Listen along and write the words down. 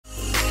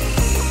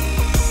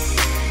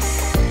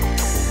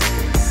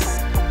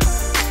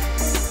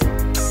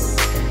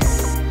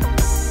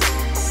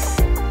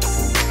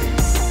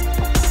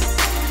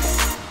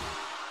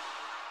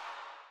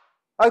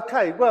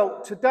Okay,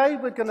 well, today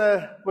we're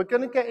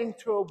gonna get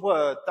into a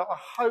word that I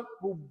hope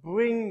will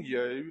bring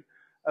you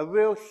a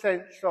real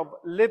sense of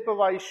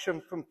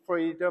liberation from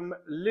freedom,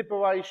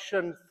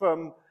 liberation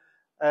from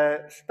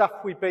stuff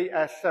we beat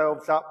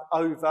ourselves up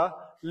over,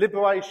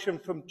 liberation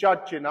from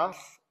judging us,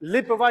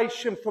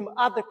 liberation from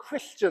other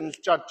Christians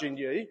judging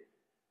you,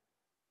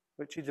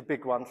 which is a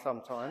big one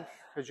sometimes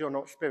because you're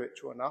not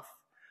spiritual enough,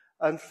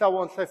 and so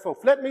on and so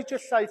forth. Let me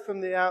just say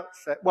from the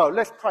outset, well,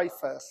 let's pray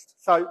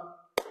first. So,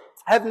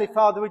 Heavenly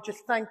Father, we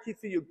just thank you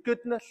for your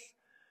goodness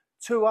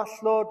to us,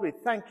 Lord. We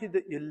thank you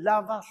that you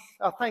love us.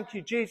 I thank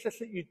you, Jesus,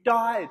 that you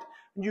died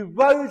and you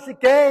rose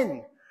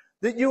again,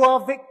 that you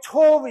are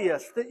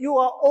victorious, that you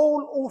are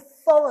all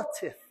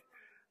authoritative,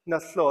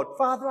 Lord.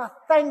 Father, I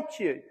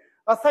thank you.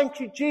 I thank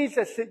you,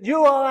 Jesus, that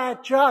you are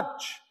our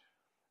judge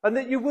and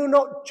that you will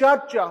not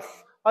judge us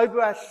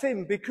over our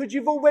sin because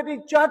you've already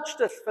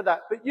judged us for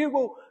that, but you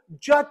will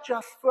judge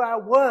us for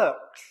our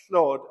works,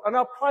 Lord. And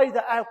I pray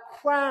that our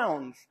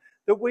crowns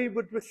that we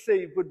would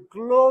receive would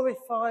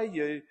glorify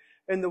you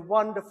in the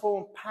wonderful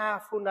and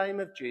powerful name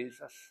of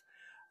Jesus.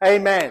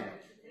 Amen.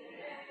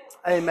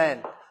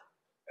 Amen.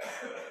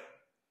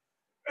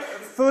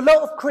 For a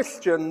lot of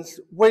Christians,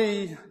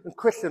 in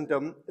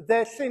Christendom,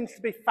 there seems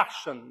to be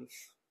fashions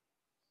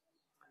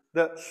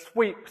that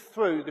sweep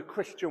through the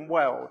Christian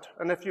world.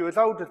 And if you're as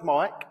old as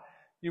Mike,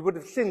 you would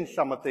have seen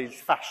some of these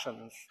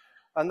fashions.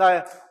 And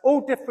they're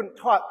all different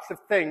types of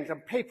things,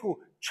 and people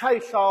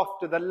chase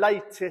after the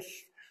latest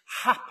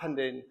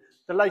happening,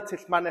 the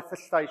latest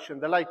manifestation,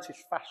 the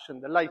latest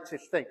fashion, the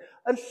latest thing.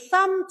 And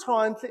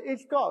sometimes it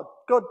is God.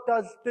 God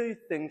does do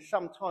things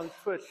sometimes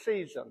for a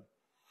season.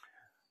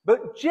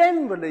 But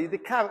generally, the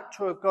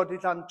character of God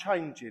is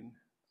unchanging.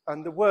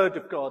 And the word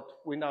of God,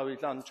 we know,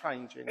 is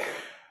unchanging.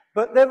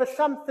 But there are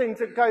some things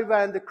that go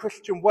around the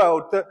Christian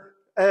world that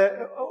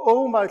are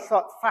almost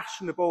like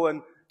fashionable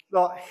and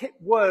like hip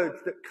words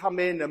that come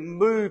in and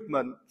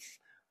movements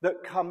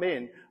that come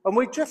in. And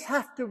we just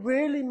have to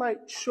really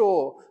make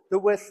sure that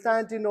we're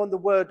standing on the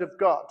word of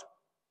God.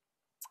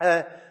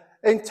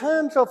 In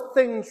terms of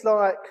things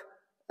like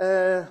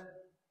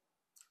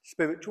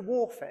spiritual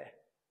warfare,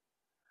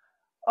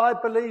 I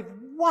believe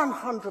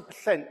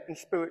 100% in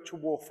spiritual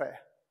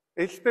warfare.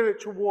 Is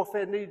spiritual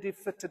warfare needed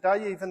for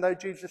today, even though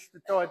Jesus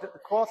died at the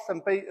cross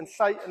and beaten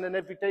Satan and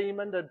every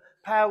demon and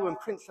power and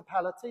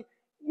principality?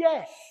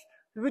 Yes.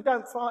 We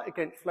don't fight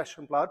against flesh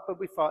and blood, but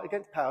we fight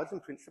against powers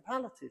and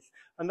principalities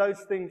and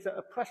those things that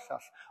oppress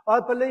us.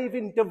 I believe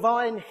in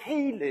divine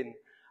healing,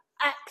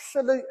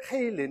 absolute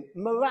healing,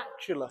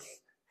 miraculous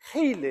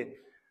healing.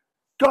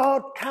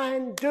 God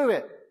can do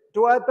it.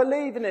 Do I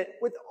believe in it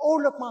with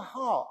all of my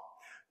heart?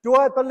 Do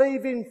I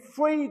believe in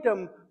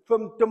freedom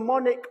from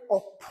demonic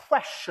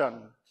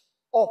oppression?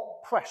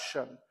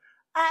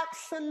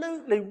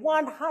 Absolutely,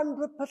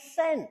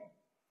 100%.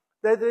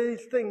 They're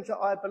these things that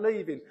I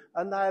believe in,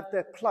 and they have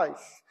their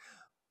place.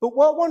 But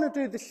what I want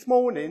to do this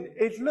morning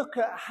is look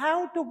at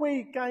how do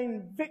we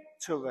gain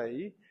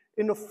victory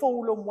in a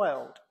fallen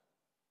world.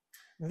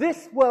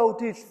 This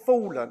world is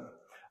fallen,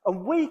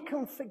 and we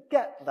can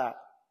forget that.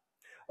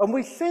 And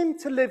we seem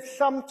to live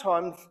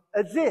sometimes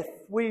as if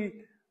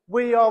we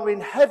are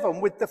in heaven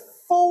with the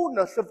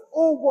fullness of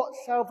all what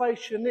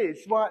salvation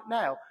is right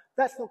now.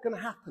 That's not going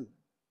to happen.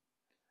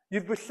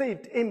 You've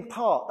received in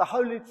part. The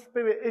Holy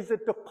Spirit is a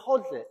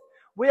deposit.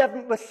 We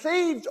haven't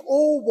received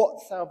all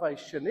what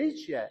salvation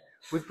is yet.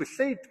 We've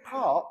received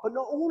part, but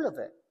not all of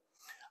it.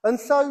 And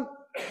so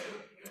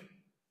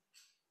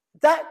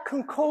that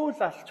can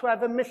cause us to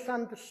have a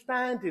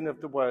misunderstanding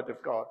of the Word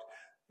of God.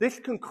 This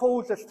can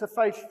cause us to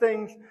face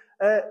things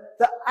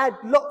that add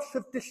lots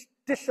of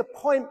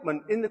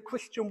disappointment in the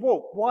Christian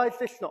walk. Why is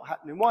this not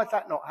happening? Why is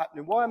that not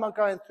happening? Why am I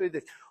going through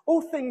this?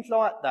 All things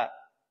like that.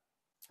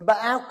 But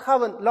our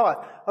current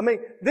life, I mean,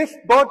 this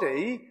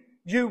body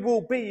you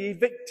will be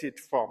evicted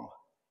from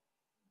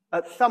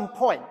at some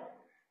point,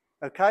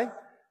 okay?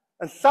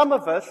 And some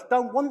of us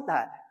don't want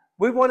that.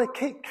 We want to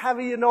keep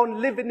carrying on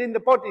living in the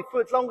body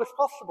for as long as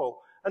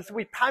possible. And so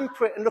we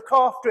pamper it and look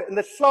after it, and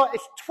the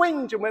slightest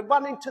twinge and we're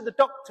running to the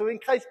doctor in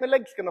case my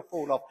leg's going to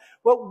fall off.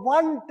 Well,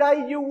 one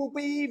day you will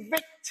be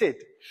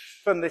evicted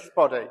from this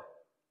body.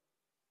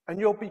 And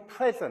you'll be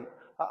present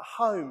at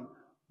home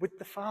with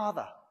the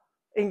Father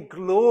in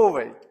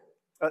glory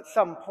at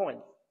some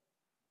point.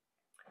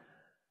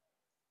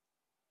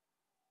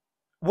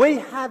 We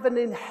have an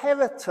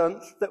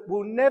inheritance that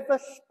will never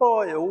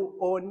spoil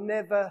or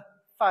never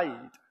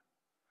fade.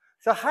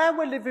 So how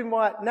we're living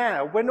right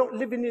now, we're not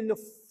living in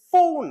the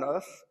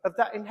fullness of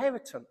that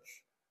inheritance.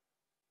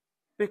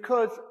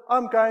 Because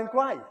I'm going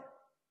grey.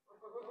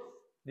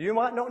 You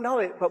might not know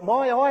it, but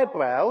my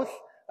eyebrows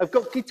have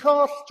got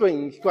guitar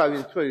strings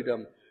growing through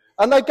them.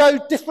 And they go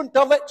different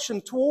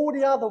direction to all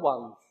the other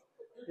ones,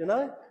 you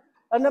know?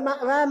 And no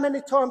matter how many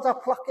times I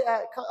pluck it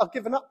out, I've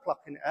given up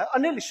plucking it out. I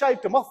nearly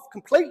shaved them off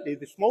completely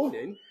this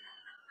morning.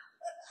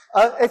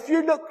 If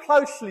you look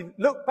closely,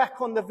 look back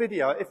on the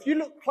video. If you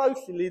look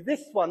closely,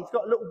 this one's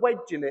got a little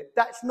wedge in it.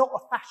 That's not a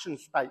fashion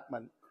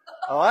statement,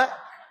 all right?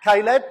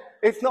 Caleb.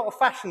 It's not a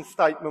fashion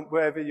statement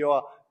wherever you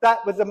are.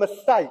 That was a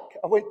mistake.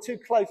 I went too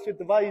close with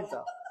the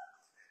razor.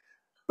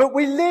 But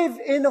we live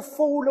in a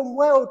fallen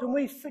world and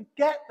we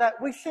forget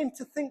that. We seem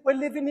to think we're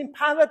living in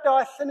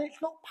paradise, and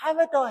it's not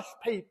paradise,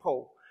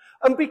 people.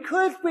 And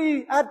because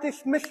we have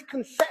this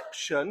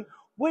misconception,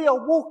 we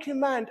are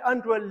walking around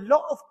under a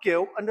lot of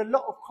guilt and a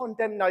lot of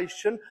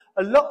condemnation,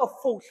 a lot of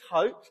false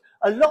hopes,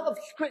 a lot of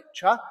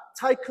scripture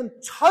taken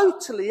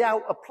totally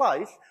out of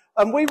place.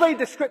 And we read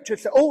the scripture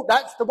and say, oh,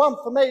 that's the one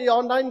for me.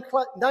 I'll name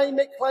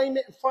it, claim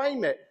it, and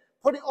frame it.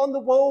 Put it on the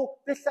wall,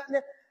 this, that, and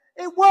that.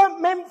 It weren't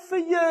meant for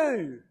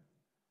you.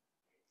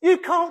 You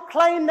can't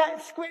claim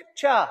that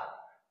scripture.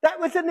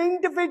 That was an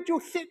individual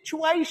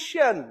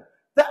situation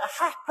that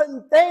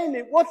happened then.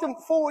 It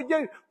wasn't for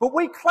you. But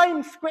we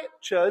claim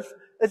scriptures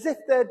as if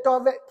they're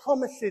direct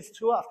promises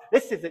to us.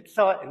 This is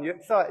exciting. You're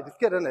excited. It's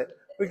good, isn't it?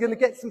 We're going to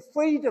get some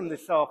freedom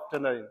this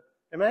afternoon.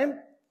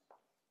 Amen?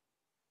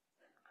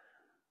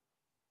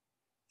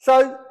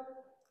 So,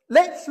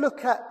 let's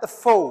look at the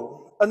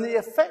fall and the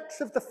effects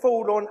of the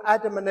fall on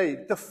Adam and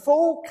Eve. The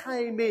fall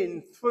came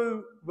in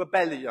through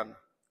rebellion.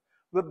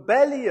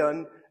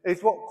 Rebellion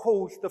is what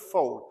caused the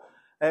fall.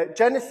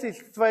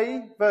 Genesis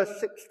 3 verse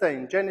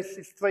 16.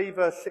 Genesis 3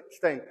 verse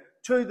 16.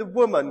 To the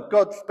woman,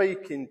 God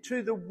speaking,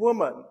 to the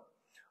woman,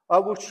 I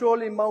will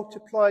surely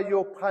multiply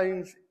your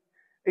pains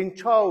in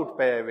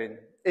childbearing.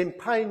 In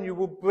pain you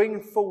will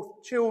bring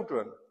forth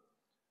children.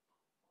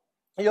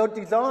 Your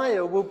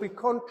desire will be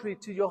contrary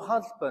to your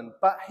husband,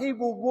 but he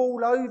will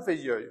rule over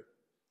you.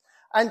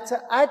 And to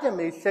Adam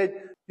he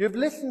said, you have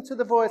listened to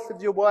the voice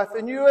of your wife,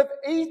 and you have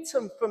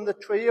eaten from the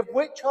tree of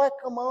which I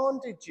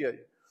commanded you.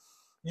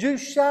 You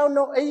shall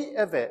not eat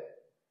of it.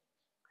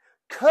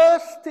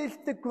 Cursed is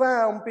the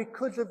ground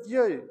because of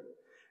you.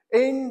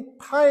 In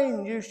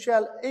pain you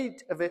shall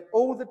eat of it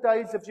all the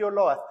days of your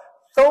life.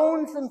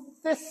 Thorns and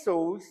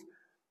thistles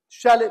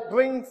shall it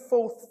bring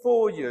forth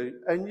for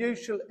you, and you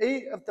shall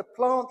eat of the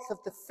plants of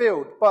the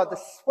field. By the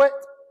sweat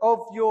of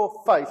your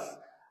face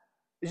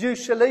you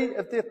shall eat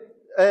of the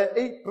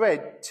eat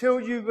bread till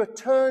you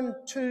return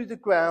to the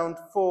ground,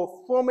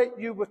 for from it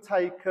you were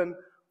taken,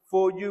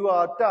 for you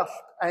are dust,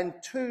 and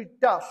to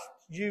dust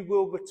you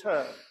will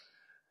return.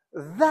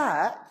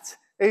 That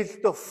is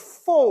the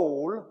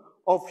fall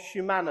of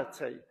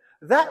humanity.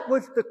 That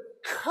was the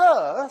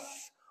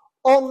curse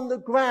on the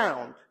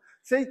ground.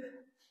 See,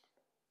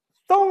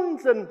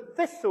 thorns and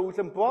thistles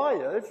and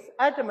briars,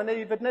 Adam and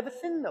Eve had never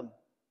seen them.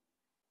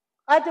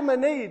 Adam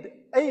and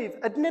Eve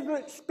had never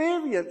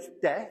experienced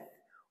death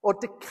or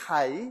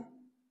decay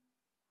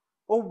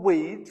or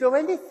weeds or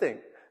anything.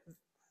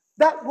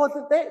 That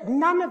wasn't there.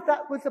 None of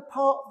that was a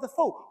part of the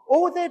fall.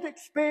 All they'd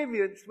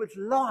experienced was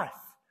life,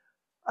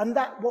 and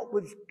that what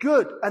was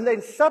good. And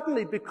then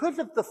suddenly, because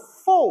of the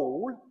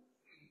fall,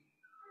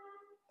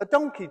 a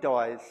donkey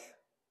dies,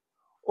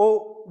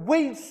 or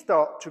weeds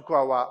start to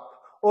grow up,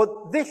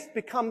 or this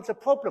becomes a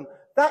problem.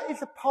 That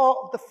is a part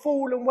of the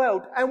fallen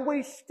world, and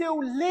we still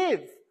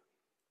live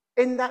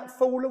in that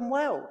fallen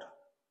world.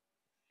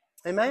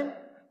 Amen?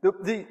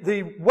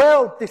 The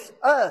world, this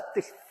earth,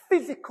 this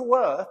physical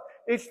earth,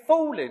 is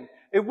falling.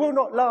 It will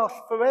not last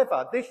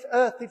forever. This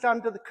earth is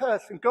under the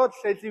curse, and God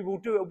says he will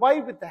do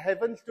away with the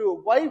heavens, do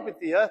away with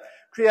the earth,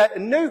 create a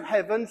new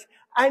heavens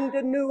and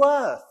a new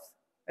earth.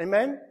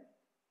 Amen?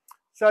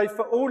 So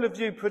for all of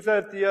you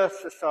Preserve the Earth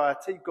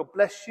Society, God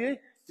bless you.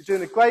 You're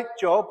doing a great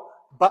job,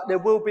 but there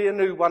will be a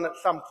new one at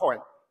some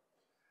point.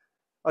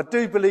 I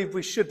do believe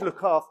we should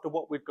look after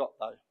what we've got,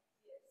 though.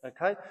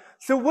 Okay?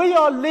 So we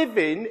are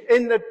living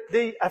in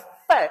the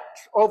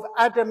effects of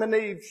Adam and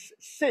Eve's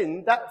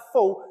sin, that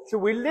fall. So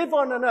we live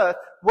on an earth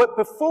where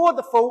before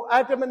the fall,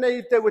 Adam and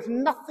Eve, there was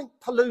nothing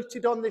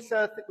polluted on this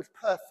earth. It was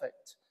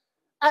perfect.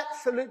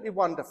 Absolutely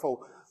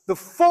wonderful. The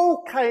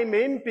fall came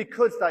in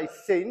because they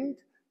sinned,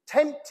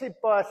 tempted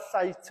by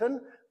Satan.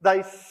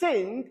 They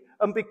sinned,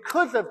 and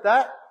because of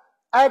that,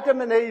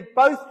 Adam and Eve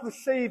both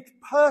received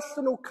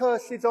personal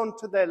curses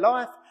onto their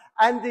life,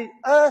 and the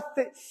earth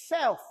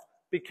itself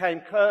became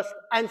cursed,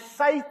 and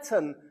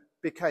Satan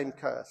became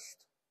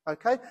cursed.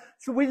 Okay?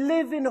 So we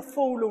live in a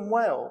fallen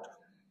world.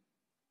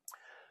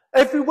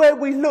 Everywhere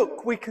we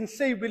look, we can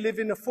see we live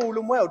in a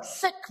fallen world.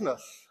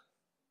 Sickness,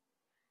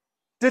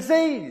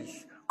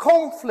 disease,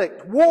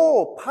 conflict,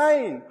 war,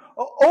 pain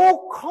are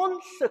all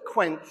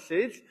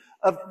consequences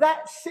of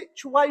that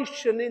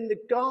situation in the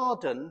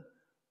garden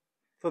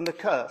from the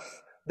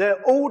curse.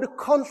 They're all the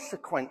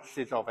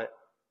consequences of it.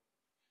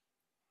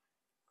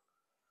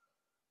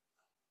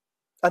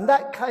 And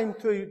that came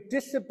through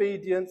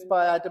disobedience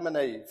by Adam and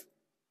Eve.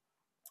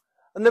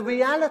 And the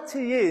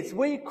reality is,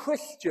 we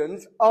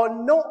Christians are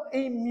not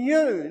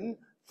immune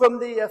from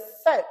the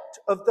effect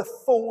of the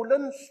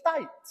fallen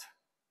state.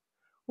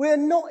 We're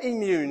not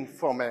immune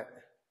from it.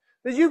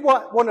 Now, you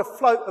might want to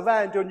float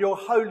around on your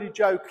Holy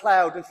Joe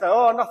cloud and say,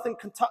 oh, nothing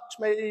can touch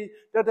me,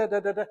 da da da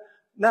da da.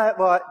 No,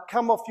 right,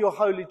 come off your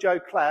Holy Joe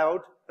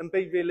cloud and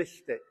be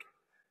realistic.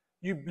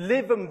 You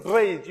live and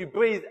breathe. You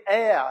breathe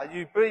air.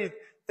 You breathe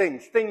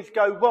things. Things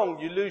go wrong.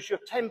 You lose your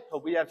temper.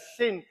 We have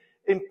sin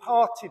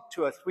imparted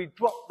to us. We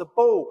drop the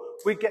ball.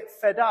 We get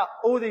fed up.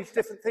 All these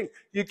different things.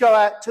 You go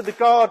out to the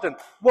garden.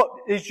 What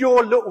is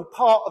your little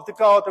part of the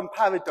garden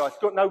paradise?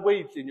 Got no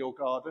weeds in your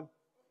garden?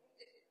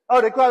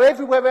 Oh, they grow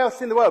everywhere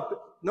else in the world, but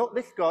not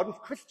this garden,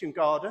 Christian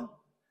garden.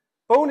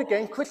 Born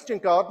again, Christian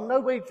garden, no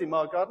weeds in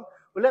my garden.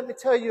 Well, let me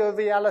tell you a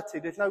reality.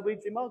 There's no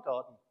weeds in my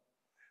garden.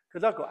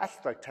 Because I've got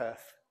AstroTurf.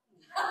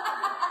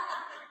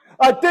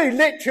 I do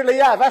literally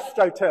have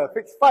AstroTurf.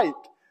 It's fake.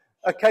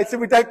 Okay, so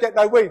we don't get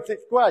no weeds.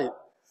 It's great.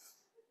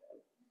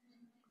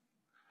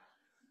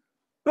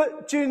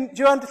 But do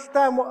you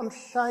understand what I'm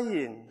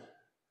saying?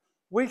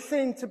 There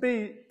seems to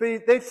be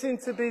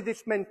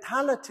this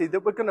mentality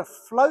that we're going to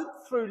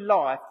float through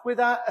life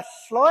without a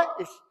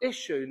slightest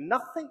issue.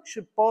 Nothing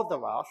should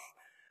bother us.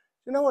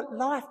 You know what?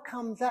 Life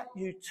comes at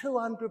you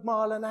 200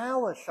 miles an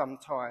hour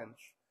sometimes.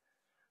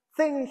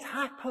 Things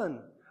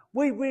happen.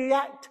 We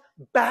react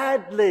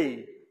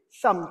badly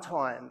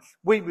sometimes.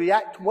 We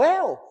react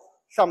well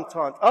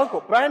sometimes. I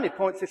got brownie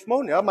points this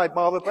morning. I made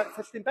Mara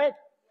breakfast in bed.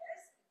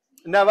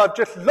 Now I've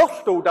just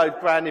lost all those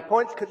brownie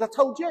points because I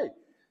told you.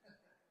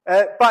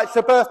 But it's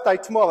her birthday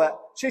tomorrow.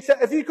 She said,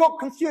 have you got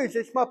confused?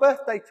 It's my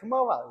birthday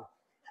tomorrow.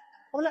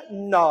 I'm like,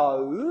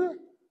 no,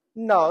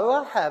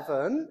 I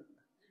haven't.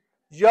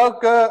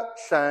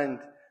 Yogurts and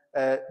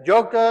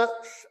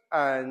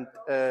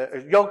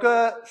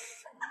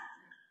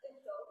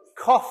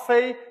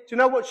coffee. Do you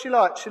know what she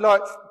likes? She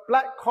likes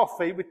black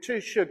coffee with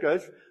 2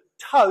 sugars,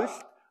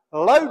 toast,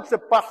 loads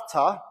of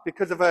butter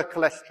because of her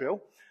cholesterol,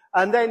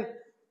 and then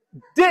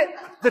dip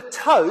the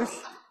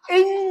toast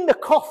in the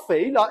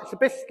coffee like it's a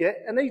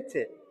biscuit and eat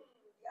it.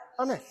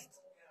 Honest.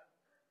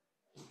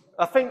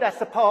 I think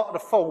that's a part of the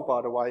fall,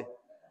 by the way.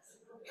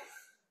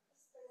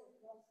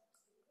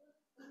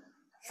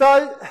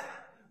 So,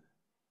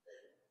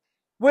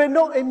 we're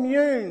not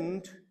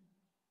immune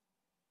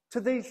to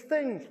these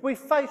things. We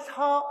face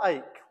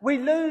heartache. We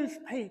lose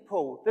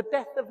people, the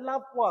death of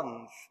loved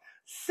ones,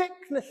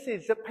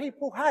 sicknesses that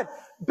people have,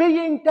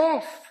 being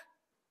deaf.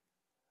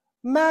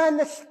 Man,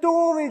 the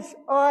stories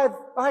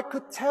I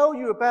could tell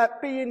you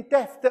about being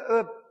deaf that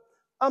are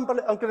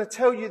unbelievable. I'm going to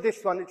tell you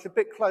this one. It's a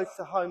bit close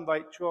to home,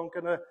 Rachel. I'm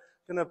going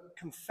to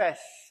confess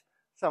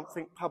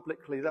something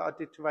publicly that I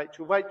did to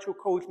Rachel. Rachel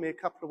calls me a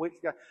couple of weeks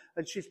ago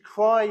and she's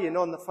crying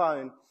on the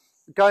phone,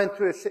 going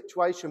through a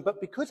situation. But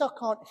because I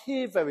can't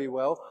hear very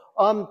well,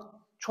 I'm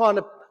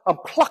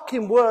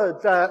plucking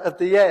words out of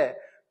the air.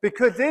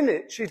 Because in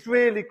it, she's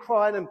really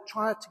crying and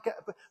trying to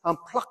I'm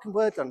plucking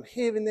words, I'm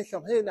hearing this,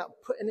 I'm hearing that, I'm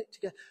putting it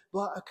together.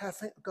 Right, okay, I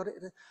think I've got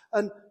it.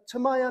 And to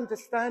my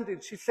understanding,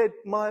 she said,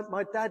 my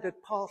dad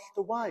had passed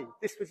away.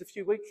 This was a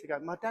few weeks ago.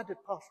 My dad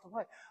had passed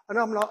away. And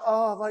I'm like,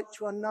 oh,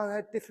 Rachel, I know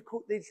how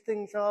difficult these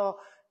things are.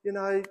 You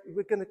know,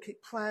 we're going to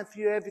keep praying for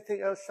you,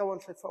 everything else, so on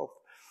and so forth.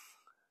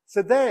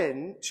 So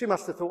then, she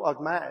must have thought I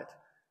was mad.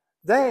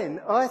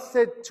 Then I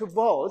said to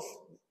Roz,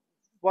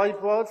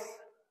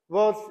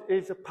 Roz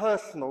is a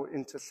personal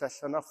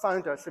intercessor, and I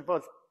phoned her. I said,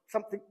 Roz,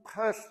 something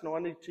personal I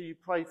need you to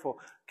pray for.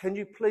 Can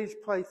you please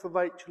pray for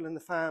Rachel and the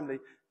family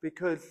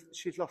because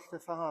she's lost her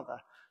father?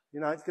 You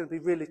know, it's going to be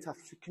really tough.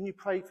 So can you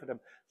pray for them?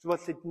 So I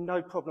said,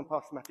 no problem,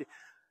 Pastor Matthew.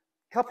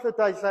 A couple of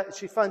days later,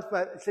 she phoned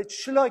me and said,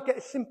 shall I get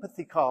a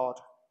sympathy card?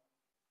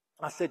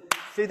 I said,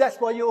 see, that's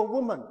why you're a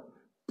woman.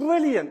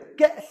 Brilliant.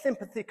 Get a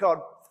sympathy card.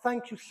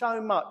 Thank you so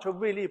much. I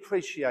really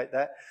appreciate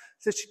that.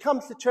 So she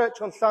comes to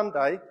church on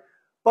Sunday.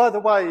 By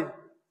the way,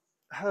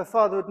 her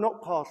father had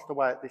not passed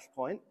away at this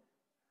point.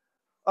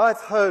 I've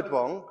heard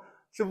wrong.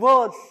 So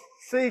Roz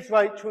sees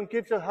Rachel and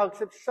gives her a hug,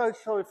 says, so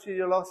sorry for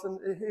your loss, and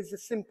here's a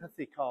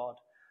sympathy card.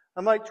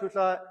 And Rachel's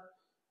like,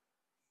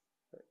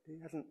 he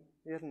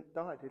hasn't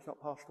died, he's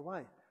not passed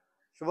away.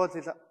 So Roz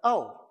is like,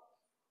 oh,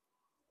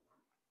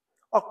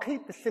 I'll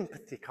keep the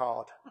sympathy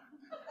card.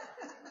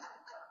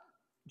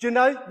 Do you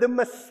know the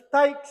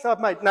mistakes I've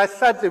made? Now,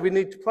 sadly, we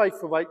need to pray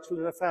for Rachel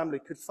and her family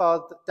because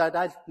Dad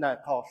has now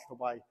passed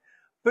away.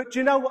 But do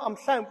you know what I'm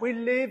saying? We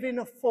live in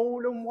a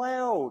fallen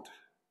world.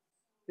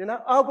 You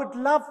know, I would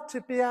love to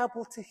be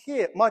able to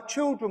hear. My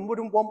children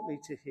wouldn't want me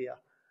to hear.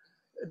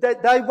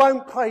 They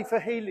won't pray for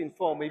healing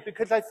for me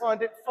because they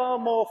find it far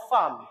more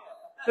fun,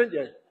 don't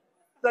you?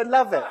 They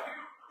love it.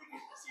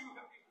 Because you would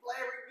be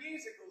blaring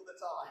music all the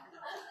time.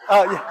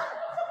 Oh, yeah.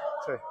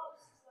 True.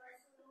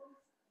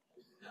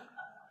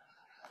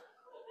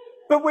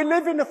 But we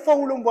live in a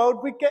fallen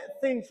world. We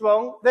get things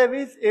wrong. There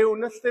is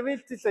illness, there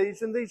is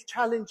disease, and these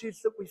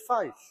challenges that we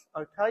face.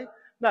 Okay?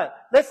 Now,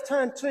 let's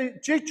turn to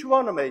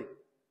Deuteronomy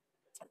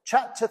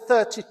chapter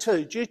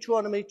 32.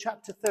 Deuteronomy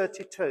chapter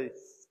 32.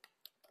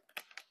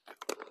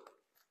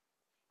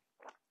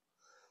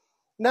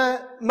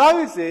 Now,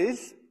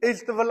 Moses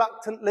is the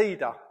reluctant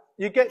leader.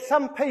 You get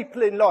some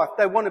people in life,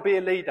 they want to be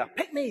a leader.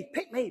 Pick me,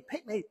 pick me,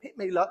 pick me, pick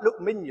me, like little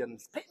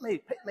minions. Pick me,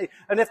 pick me.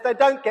 And if they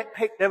don't get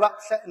picked, they're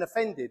upset and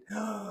offended.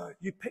 Oh,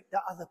 you picked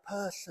that other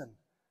person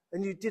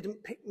and you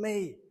didn't pick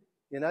me,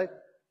 you know.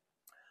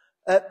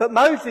 But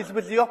Moses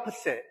was the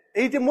opposite.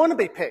 He didn't want to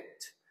be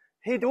picked.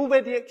 He'd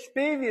already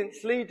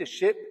experienced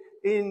leadership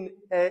in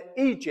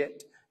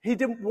Egypt. He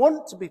didn't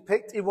want to be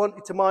picked. He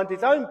wanted to mind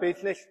his own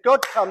business.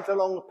 God comes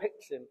along and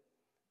picks him.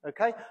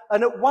 Okay?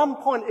 And at one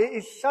point, it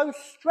is so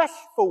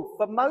stressful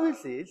for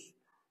Moses.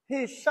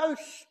 He is so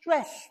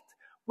stressed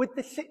with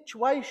the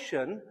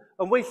situation.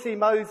 And we see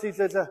Moses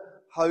as a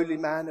holy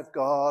man of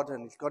God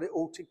and he's got it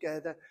all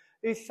together.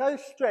 He's so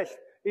stressed.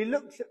 He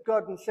looks at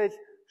God and says,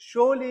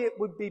 surely it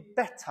would be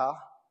better,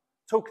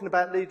 talking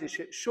about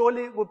leadership,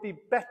 surely it would be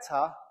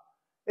better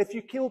if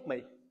you killed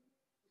me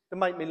than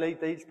make me lead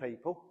these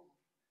people.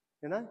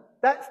 You know,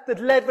 that's the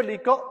level he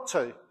got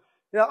to.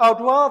 You know, I'd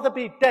rather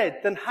be dead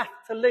than have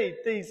to lead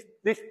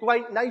this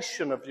great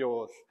nation of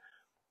yours.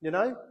 You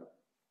know,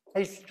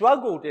 he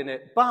struggled in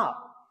it, but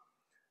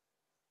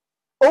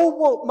all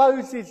what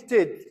Moses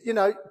did, you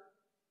know,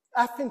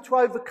 having to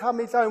overcome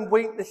his own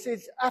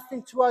weaknesses,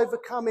 having to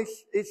overcome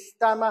his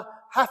stammer,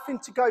 having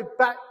to go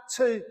back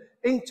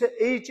into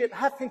Egypt,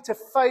 having to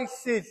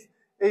face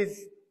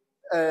his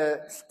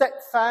step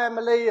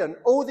family and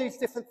all these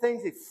different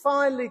things, he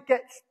finally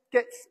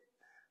gets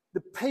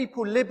the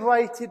people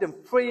liberated and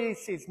free. He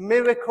sees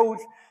miracles.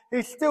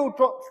 He still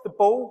drops the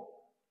ball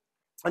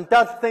and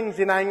does things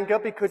in anger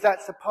because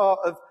that's a part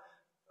of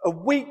a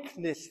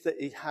weakness that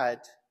he had.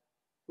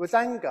 Was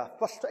anger.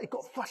 He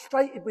got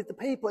frustrated with the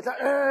people. It's like,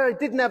 he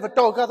didn't have a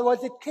dog,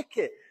 otherwise he'd kick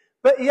it.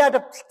 But he had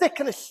a stick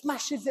and he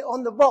smashes it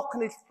on the rock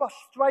and he's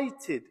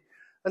frustrated.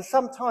 And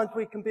sometimes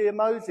we can be a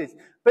Moses.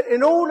 But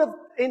in all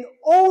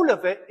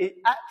of it, he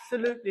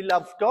absolutely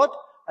loves God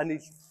and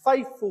he's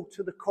faithful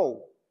to the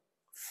call.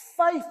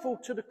 Faithful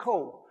to the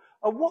call.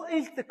 And what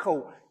is the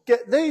call?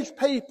 Get these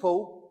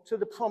people to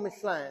the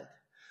promised land.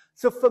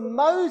 So for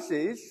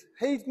Moses,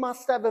 he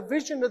must have a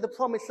vision of the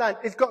promised land.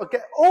 He's got to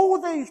get all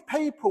these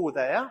people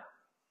there.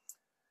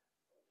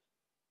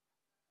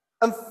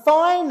 And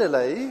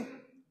finally,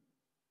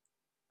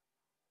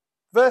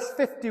 verse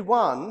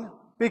 51,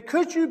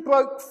 because you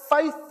broke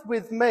faith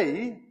with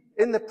me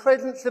in the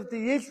presence of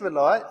the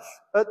Israelites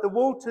at the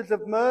waters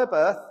of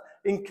Meribah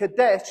in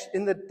Kadesh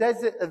in the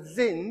desert of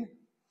Zin,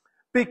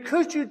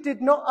 because you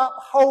did not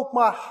uphold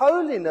my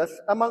holiness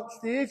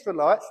amongst the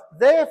Israelites,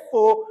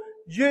 therefore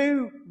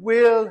you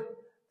will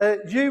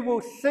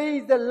see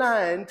the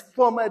land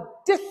from a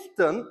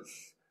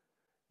distance.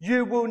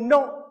 You will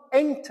not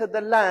enter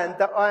the land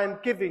that I am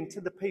giving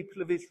to the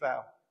people of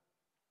Israel.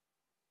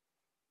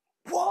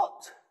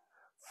 What?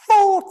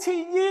 40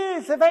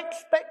 years of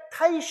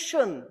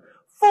expectation,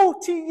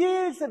 40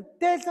 years of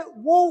desert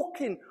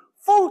walking,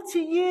 40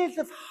 years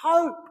of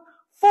hope,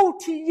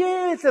 40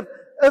 years of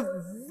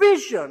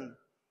vision.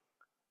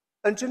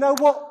 And do you know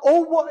what?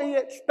 All what he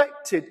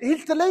expected,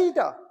 he's the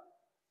leader,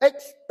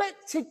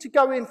 expected to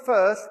go in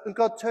first, and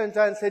God turns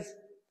around and says,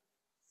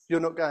 you're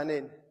not going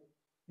in.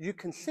 You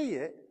can see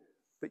it,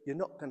 but you're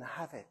not going to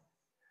have it.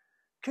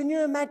 Can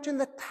you imagine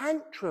the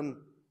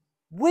tantrum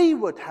we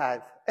would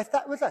have if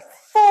that was us?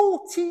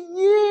 40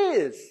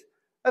 years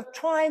of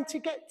trying to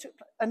get to,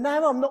 and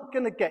now I'm not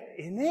going to get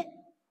in it?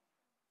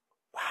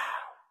 Wow.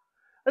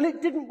 And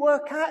it didn't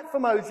work out for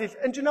Moses.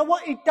 And do you know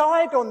what? He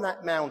died on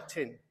that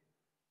mountain.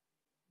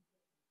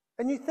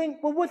 And you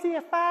think, well, was he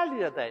a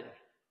failure then?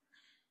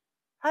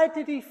 How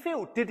did he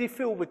feel? Did he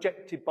feel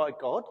rejected by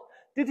God?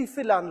 Did he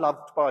feel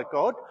unloved by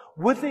God?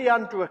 Was he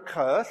under a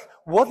curse?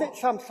 Was it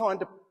some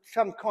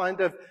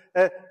kind of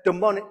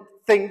demonic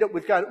thing that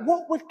was going on?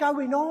 What was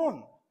going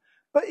on?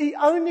 But he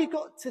only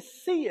got to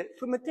see it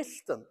from a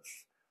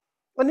distance.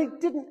 And he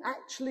didn't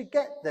actually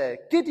get there.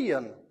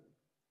 Gideon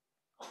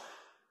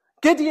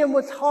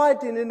was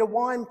hiding in a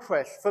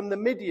winepress from the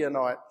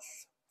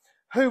Midianites,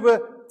 who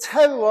were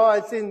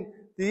terrorizing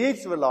the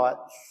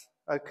Israelites.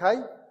 Okay?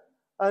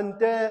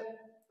 And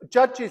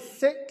Judges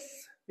 6,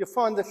 you'll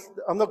find this,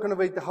 I'm not going to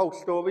read the whole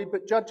story,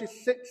 but Judges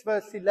 6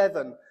 verse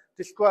 11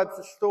 describes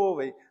the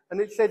story.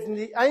 And it says, and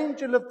the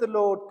angel of the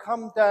Lord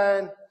come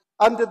down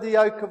under the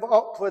oak of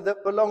Ophrah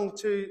that belonged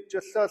to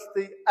Josias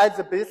the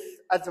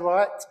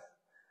Azarite,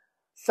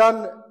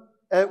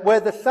 where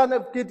the son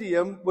of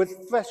Gideon was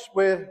fresh,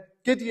 where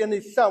Gideon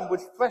his son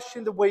was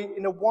threshing the wheat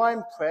in a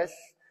winepress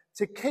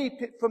to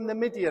keep it from the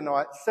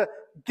Midianites. So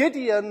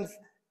Gideon's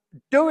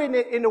doing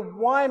it in a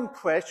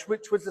winepress,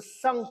 which was a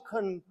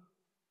sunken,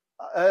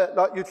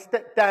 like you'd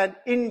step down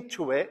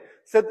into it,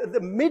 so that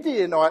the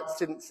Midianites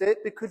didn't see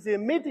it, because the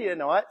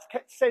Midianites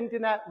kept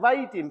sending out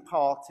raiding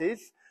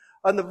parties,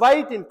 and the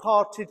raiding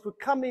parties would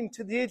come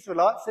into the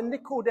Israelites and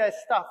nick all their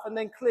stuff and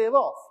then clear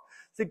off.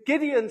 So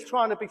Gideon's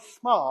trying to be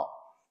smart,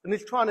 and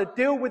he's trying to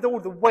deal with all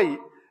the wheat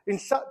in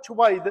such a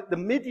way that the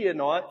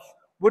Midianites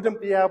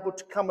wouldn't be able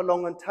to come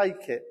along and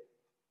take it.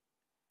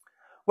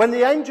 When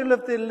the angel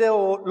of the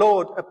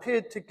Lord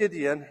appeared to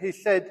Gideon, he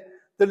said,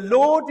 the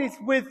Lord is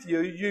with you,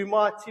 you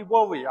mighty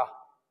warrior.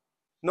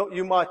 Not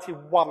you mighty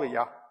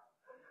warrior.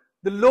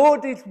 The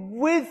Lord is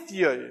with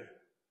you.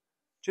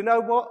 Do you know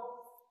what?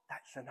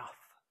 That's enough.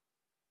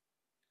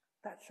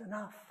 That's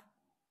enough.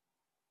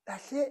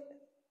 That's it.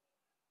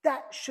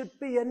 That should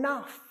be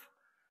enough.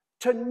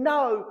 To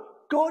know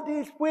God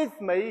is with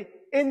me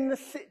in the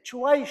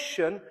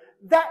situation,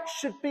 that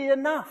should be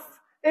enough,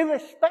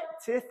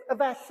 irrespective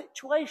of our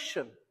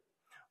situation.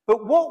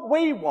 But what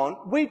we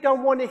want, we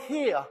don't want to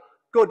hear,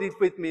 God is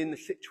with me in the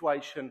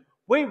situation.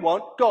 We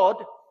want, God,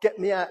 get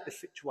me out of the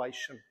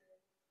situation.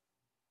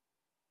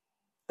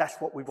 That's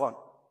what we want.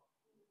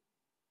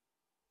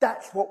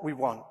 That's what we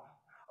want.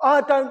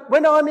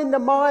 When I'm in the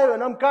mire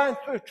and I'm going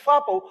through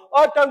trouble,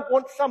 I don't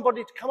want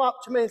somebody to come up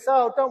to me and say,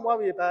 oh, don't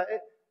worry about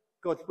it.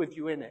 God's with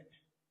you in it.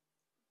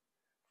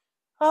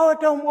 Oh,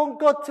 I don't want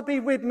God to be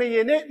with me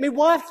in it. My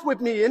wife's with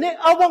me in it.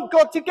 I want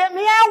God to get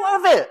me out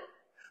of it.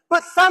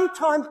 But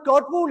sometimes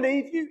God will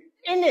leave you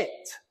in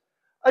it.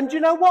 And you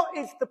know what?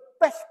 It's the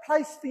best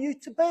place for you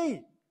to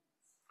be.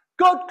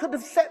 God could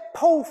have set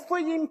Paul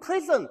free in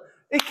prison.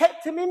 He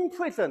kept him in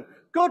prison.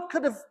 God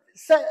could have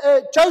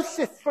set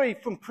Joseph free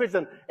from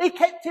prison. He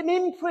kept him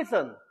in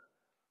prison.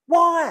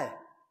 Why?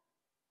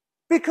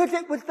 Because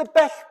it was the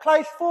best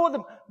place for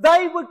them.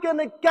 They were going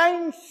to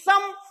gain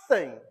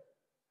something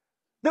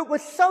that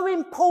was so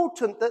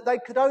important that they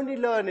could only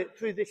learn it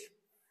through this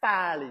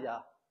failure.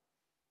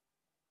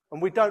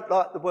 And we don't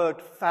like the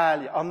word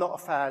failure. I'm not a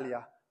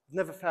failure. I've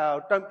never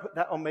failed. Don't put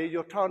that on me.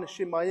 You're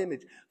tarnishing my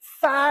image.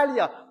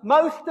 Failure.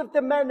 Most of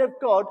the men of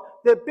God,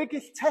 their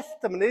biggest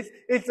testimonies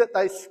is that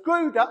they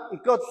screwed up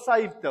and God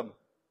saved them.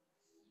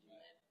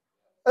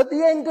 At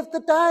the end of the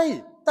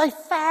day, they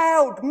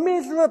failed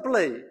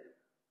miserably.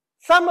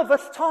 Some of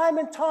us time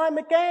and time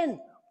again.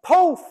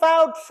 Paul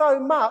failed so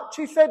much,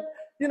 he said,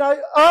 you know,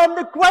 I'm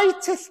the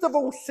greatest of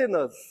all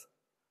sinners.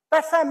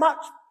 That's how much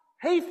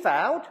he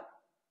failed.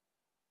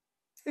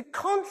 A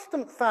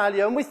constant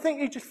failure, and we think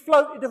he just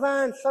floated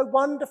around so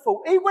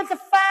wonderful. He was a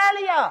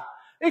failure.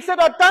 He said,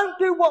 I don't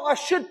do what I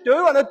should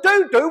do, and I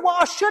do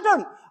what I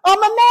shouldn't.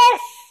 I'm a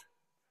mess.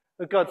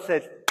 And God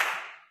says,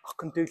 I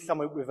can do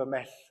something with a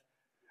mess.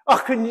 I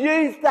can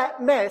use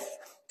that mess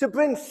to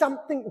bring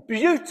something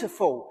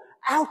beautiful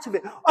out of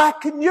it. I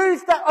can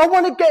use that. I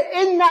want to get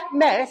in that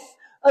mess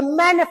and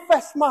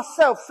manifest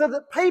myself so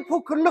that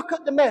people can look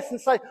at the mess and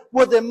say,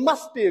 well, there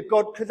must be a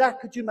God, because how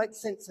could you make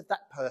sense of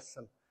that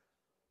person?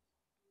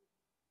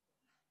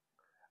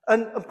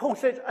 And Paul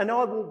says, and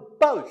I will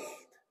boast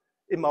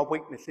in my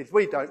weaknesses.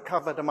 We don't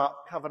cover them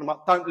up.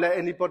 Don't let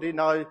anybody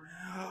know.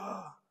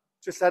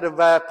 Just had a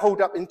row,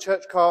 pulled up in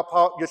church car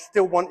park, you're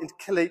still wanting to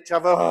kill each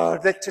other. Oh,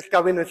 let's just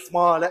go in and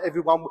smile at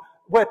everyone.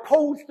 Where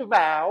Paul's the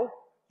row,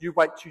 you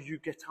wait till you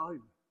get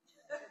home.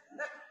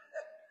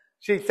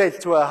 She says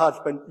to her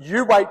husband,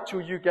 you wait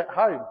till you get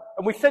home.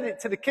 And we said it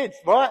to the kids,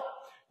 right?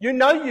 You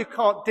know you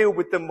can't deal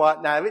with them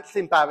right now. It's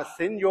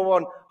embarrassing. You're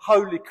on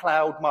holy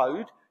cloud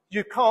mode.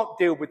 You can't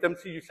deal with them.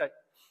 So you say,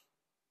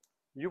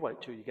 you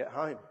wait till you get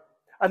home.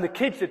 And the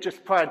kids are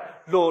just praying,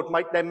 Lord,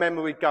 make their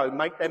memory go,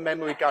 make their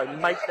memory go,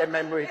 make their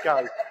memory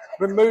go.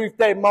 Remove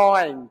their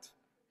mind,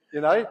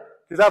 you know,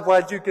 because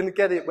otherwise you're going to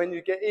get it when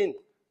you get in.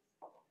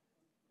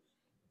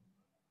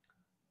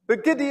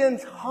 But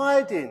Gideon's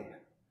hiding.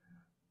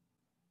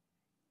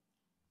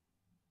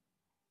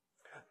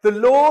 The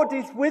Lord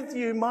is with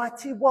you,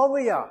 mighty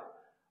warrior.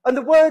 And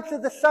the words are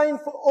the same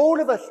for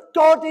all of us.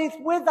 God is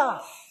with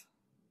us.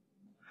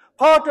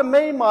 Pardon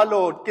me, my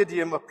Lord,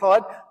 Gideon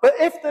replied, but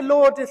if the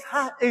Lord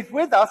is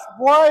with us,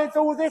 why is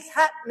all this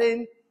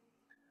happening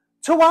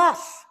to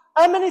us?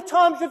 How many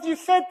times have you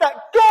said that?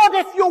 God,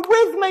 if you're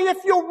with me, if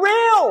you're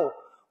real,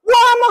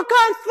 why am I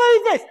going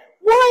through this?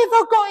 Why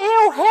have I got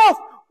ill health?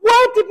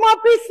 Why did my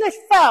business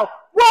fail?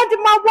 Why did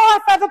my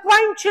wife have a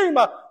brain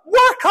tumour?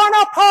 Why can't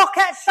I park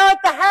outside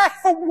the house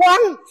for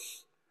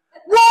once?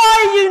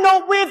 Why are you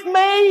not with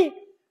me?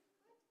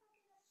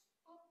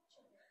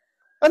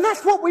 And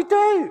that's what we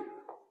do.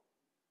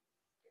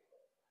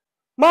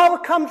 Mara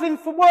comes in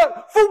for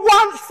work. For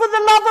once, for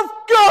the love of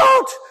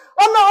God.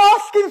 I'm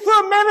not asking for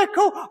a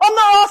miracle. I'm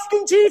not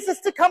asking Jesus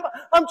to come.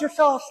 I'm just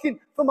asking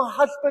for my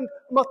husband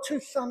and my 2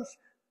 sons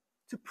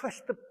to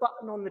press the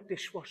button on the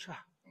dishwasher.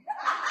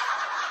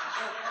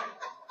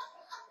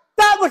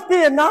 That would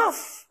be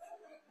enough.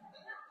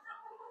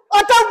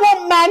 I don't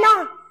want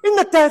manna in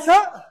the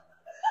desert.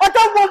 I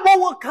don't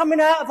want water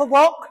coming out of a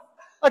rock.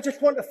 I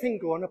just want a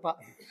finger on a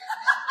button.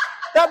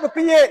 That would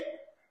be it.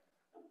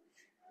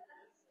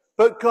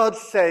 But God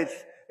says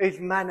He's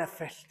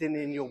manifesting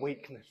in your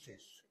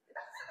weaknesses.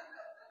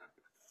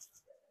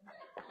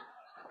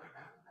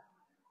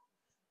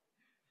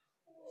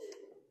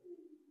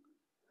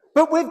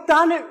 But we've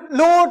done it.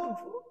 Lord,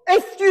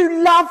 if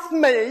you love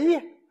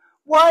me,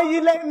 why are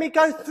you letting me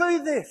go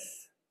through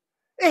this?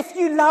 If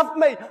you love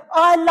me,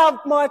 I love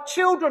my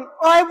children.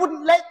 I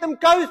wouldn't let them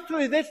go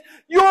through this.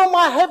 You're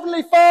my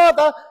heavenly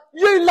Father.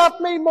 You love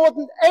me more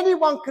than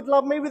anyone could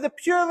love me with the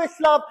purest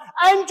love.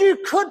 And you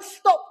could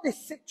stop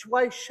this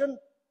situation.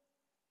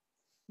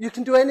 You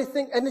can do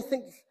anything.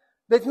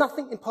 There's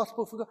nothing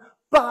impossible for God.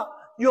 But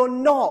you're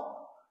not.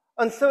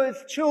 And so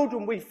as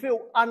children, we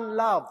feel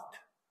unloved.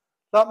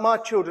 Like my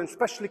children,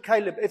 especially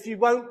Caleb, if you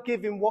won't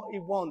give him what he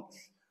wants.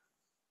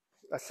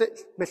 That's it,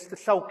 Mr.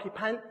 Sulky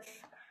Pants.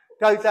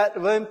 Goes out the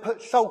room,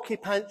 puts sulky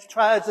pants,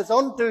 trousers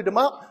on, do them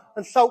up,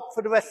 and sulk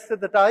for the rest of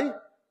the day.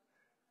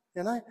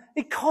 You know?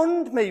 He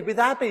conned me with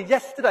Abby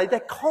yesterday. They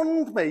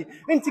conned me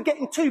into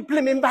getting 2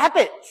 blimmin'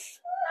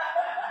 rabbits.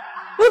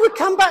 We would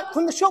come back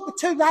from the shop with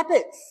 2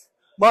 rabbits.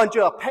 Mind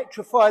you, I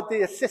petrified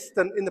the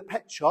assistant in the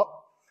pet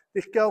shop.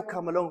 This girl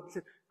come along and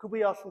said, could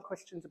we ask some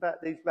questions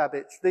about these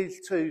rabbits?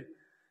 These 2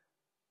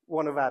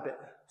 want a rabbit.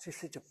 She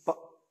said, but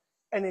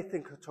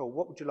anything at all,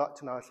 what would you like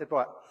to know? I said,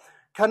 right,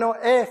 can I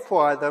air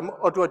fry them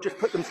or do I just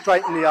put them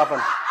straight in the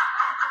oven?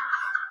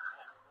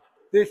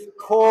 This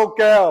poor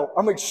girl,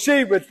 I mean,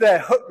 she was there,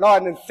 hook,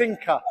 line and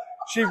sinker.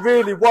 She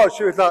really was.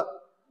 She was like,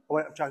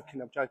 I'm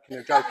joking.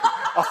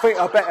 I think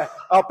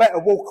I better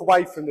walk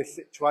away from this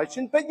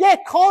situation. But yeah,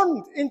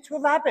 conned into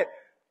a rabbit.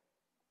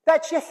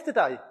 That's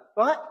yesterday,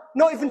 right?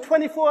 Not even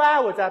 24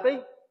 hours, Abby.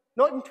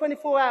 Not even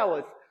 24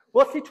 hours.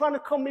 What's he trying to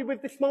con me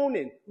with this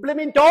morning?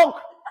 Blimmin' dog.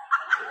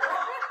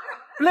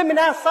 Blimmin'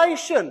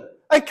 Alsatian.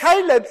 And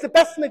Caleb's the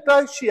best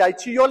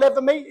negotiator you'll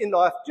ever meet in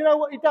life. Do you know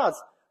what he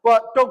does?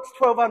 Right, dog's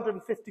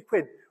 1,250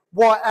 quid.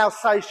 White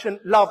Alsatian,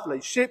 lovely.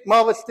 Shit,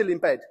 Mara's still in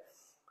bed.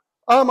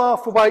 I'm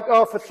half awake,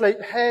 half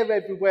asleep, hair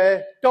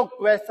everywhere, dog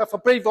breath. If I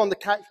breathe on the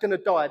cat, it's going to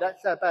die.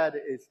 That's how bad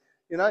it is,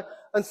 you know.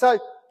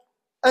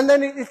 And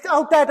then it's,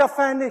 oh, Dad, I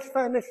found this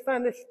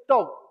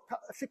dog.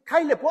 I said,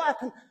 Caleb, what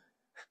happened?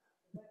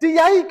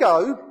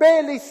 Diego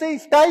barely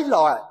sees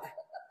daylight.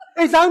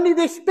 He's only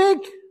this big.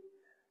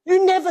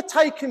 You never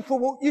take him for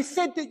a walk. You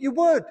said that you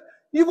would.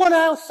 You want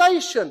an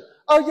Alsatian.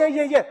 Oh,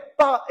 yeah.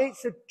 But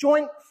it's a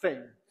joint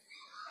thing.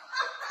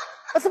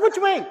 I said, what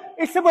do you mean?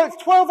 He said, well,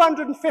 it's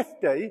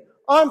 1,250.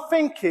 I'm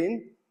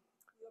thinking,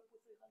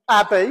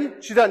 Abby,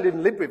 she don't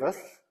even live with us.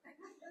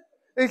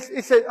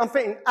 He said, I'm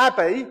thinking,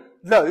 Abby,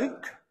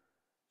 Luke,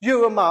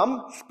 you and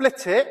Mum,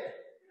 split it,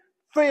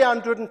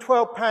 £312,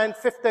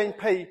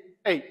 15p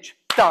each.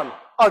 Done.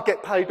 I'll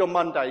get paid on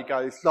Monday, he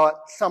goes, like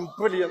some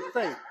brilliant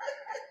thing.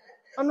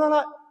 And I'm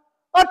like,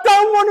 I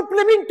don't want a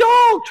blooming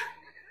dog.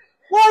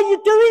 Why are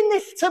you doing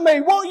this to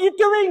me? What are you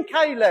doing,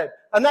 Caleb?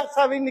 And that's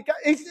how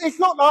it's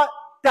not like,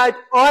 Dad,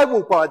 I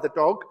will buy the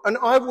dog and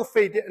I will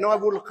feed it and I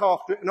will look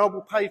after it and I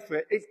will pay for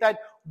it. It's, Dad,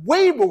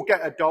 we will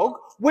get a dog.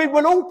 We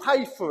will all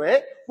pay for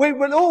it. We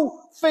will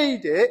all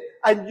feed it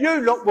and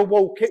you lot will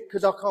walk it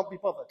because I can't be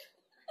bothered.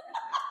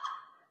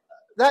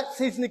 That's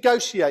his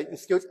negotiating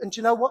skills. And do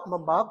you know what? I'm a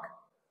mug.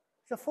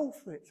 I fall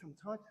for it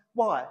sometimes.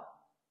 Why?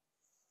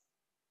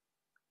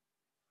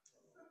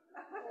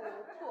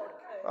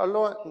 I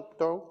like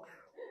dogs.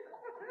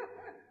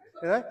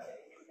 You know?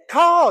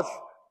 Cars.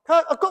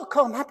 I've got a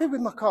car. I'm happy with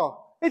my car.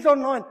 It's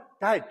online.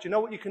 Dad, do you know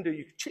what you can do?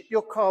 You can chip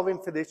your car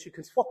in for this. You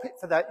can swap it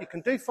for that. You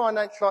can do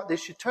finance like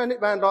this. You turn it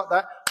round like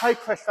that. Hey,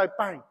 presto,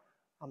 bang.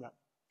 I'm like,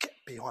 get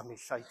behind me,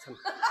 Satan.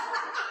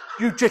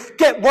 You just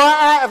get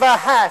right out of our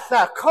house.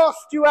 That'll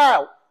cost you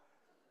out.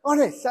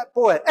 Honest, that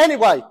boy.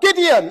 Anyway,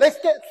 Gideon.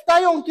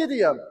 Stay on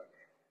Gideon.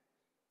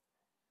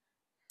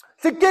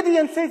 So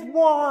Gideon says,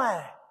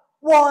 why?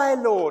 Why,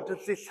 Lord,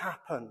 has this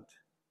happened?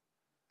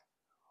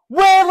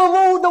 Where are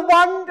all the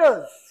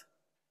wonders?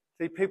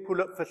 See, people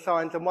look for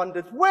signs and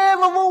wonders. Where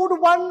are all the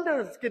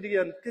wonders,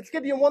 Gideon? Because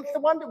Gideon wants to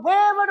wonder. Where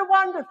are the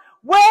wonders?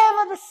 Where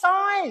are the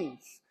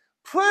signs?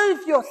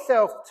 Prove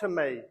yourself to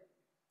me.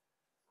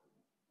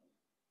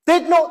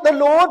 Did not the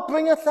Lord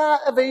bring us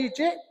out of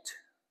Egypt?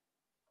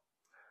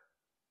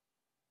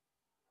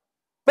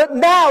 But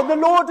now the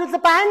Lord has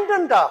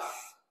abandoned us.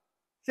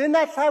 See, and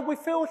that's how we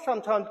feel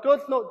sometimes.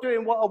 God's not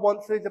doing what I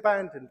want, so he's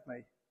abandoned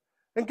me.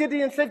 And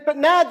Gideon says, but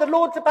now the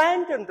Lord's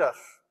abandoned us.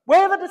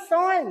 Where are the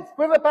signs?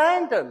 We're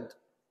abandoned.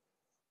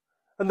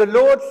 And the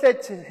Lord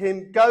said to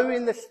him, go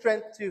in the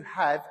strength you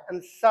have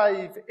and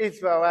save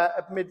Israel out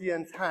of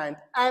Midian's hand.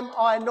 Am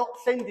I not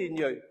sending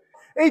you?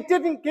 He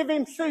didn't give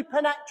him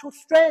supernatural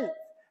strength.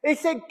 He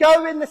said,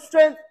 go in the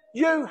strength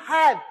you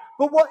have.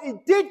 But what he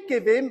did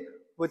give him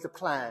was a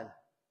plan.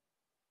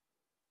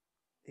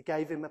 He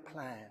gave him a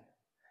plan.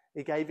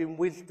 He gave him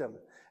wisdom.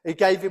 He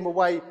gave him a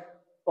way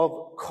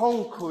of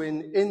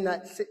conquering in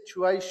that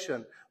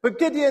situation. But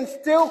Gideon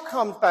still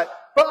comes back.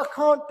 But I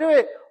can't do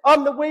it.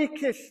 I'm the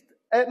weakest.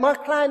 My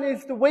clan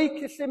is the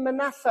weakest in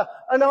Manasseh.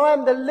 And I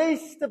am the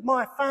least of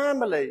my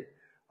family.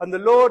 And the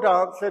Lord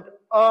answered,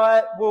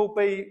 I will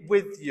be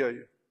with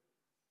you.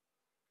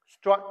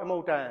 Struck them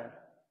all down.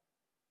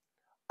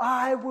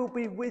 I will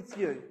be with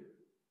you.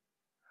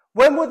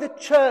 When will the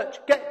church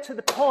get to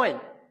the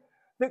point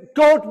that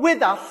God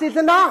with us is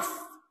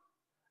enough?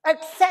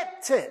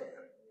 Accept it.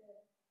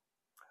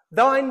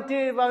 Thine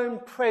dear own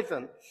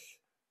presence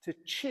to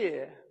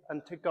cheer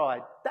and to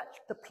guide. That's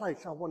the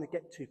place I want to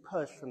get to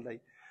personally.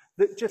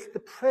 That just the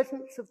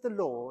presence of the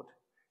Lord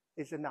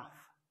is enough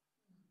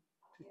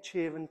to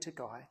cheer and to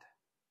guide.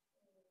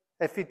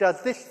 If he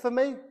does this for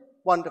me,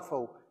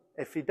 wonderful.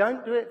 If he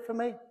don't do it for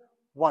me,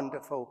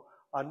 wonderful.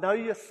 I know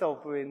you're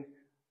sovereign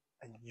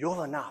and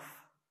you're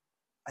enough.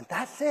 And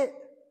that's it.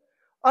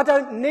 I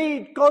don't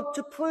need God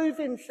to prove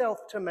himself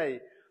to me.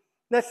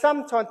 Now,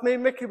 sometimes, me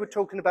and Ricky were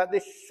talking about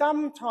this,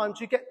 sometimes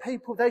you get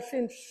people, they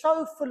seem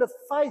so full of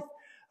faith,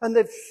 and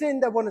they've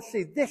sinned, they want to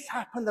see this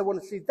happen, they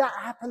want to see that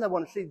happen, they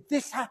want to see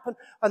this happen,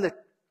 and they're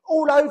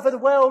all over the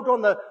world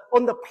on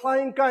the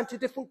plane, going to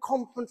different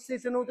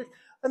conferences and all this.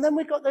 And then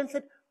we got there and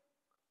said,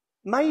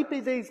 maybe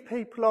these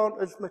people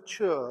aren't as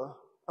mature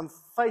and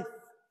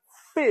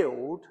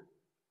filled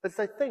as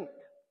they think.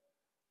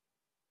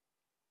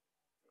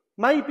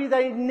 Maybe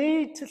they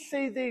need to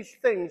see these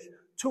things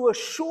to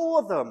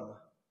assure them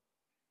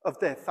of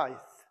their faith.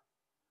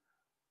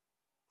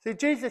 See,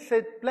 Jesus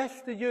said,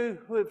 "Blessed are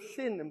you who have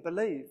sinned and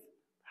believe.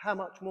 How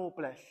much more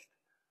blessed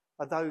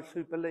are those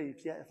who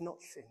believe yet have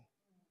not sinned."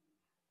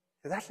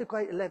 So that's a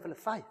greater level of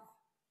faith.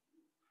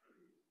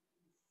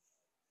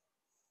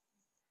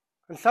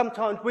 And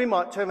sometimes we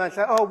might turn around and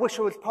say, "Oh, I wish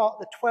I was part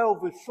of the 12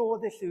 who saw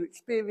this, who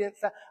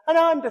experienced that." And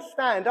I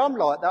understand, I'm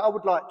like that. I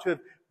would like to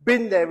have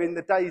been there in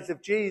the days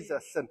of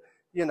Jesus and,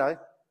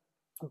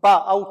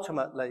 but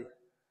ultimately,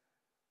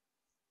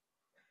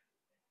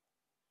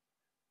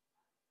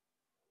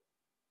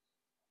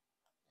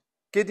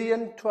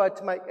 Gideon tried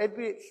to make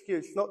every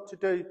excuse not to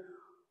do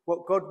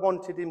what God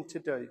wanted him to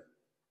do.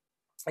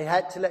 He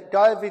had to let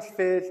go of his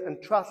fears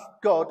and trust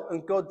God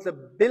and God's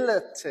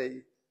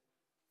ability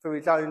for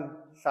his own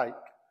sake.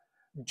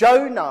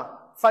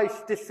 Jonah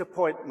faced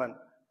disappointment.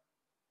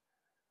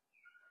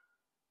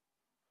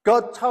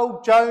 God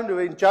told Jonah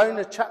in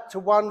Jonah chapter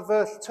 1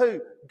 verse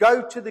 2,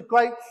 "Go to the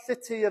great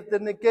city of the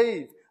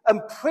Negev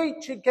and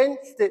preach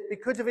against it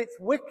because of its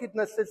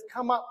wickedness has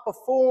come up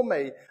before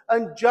me."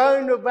 And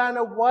Jonah ran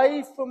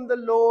away from the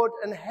Lord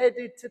and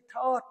headed to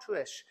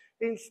Tarshish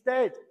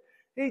instead.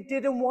 He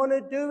didn't want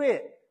to do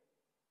it.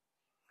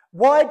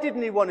 Why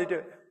didn't he want to do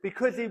it?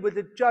 Because he was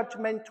a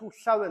judgmental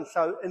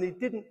so-and-so and he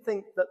didn't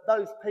think that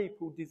those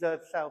people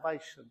deserved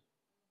salvation.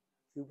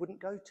 He wouldn't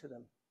go to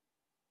them.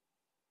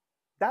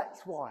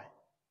 That's why.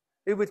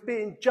 He was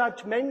being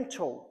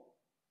judgmental.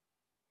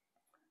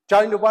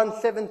 Jonah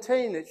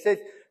 1:17, it says,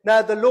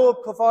 "Now the Lord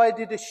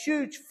provided a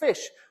huge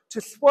fish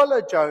to swallow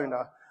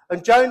Jonah,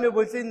 and Jonah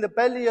was in the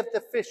belly of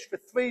the fish for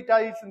 3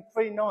 days and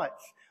 3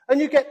 nights." And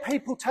you get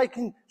people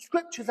taking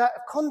scriptures out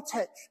of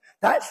context.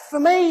 That's for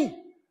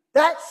me.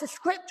 That's the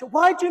scripture.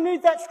 Why do you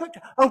need that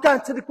scripture? I'm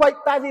going to the Great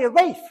Barrier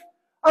Reef.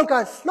 I'm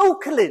going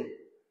snorkeling.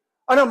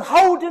 And I'm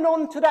holding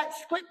on to that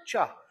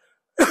scripture.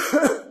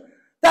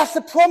 That's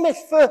a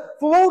promise for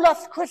all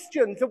us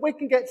Christians, that we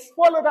can get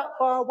swallowed up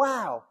by a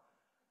whale.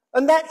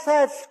 And that's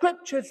how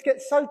scriptures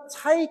get so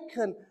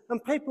taken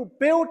and people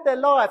build their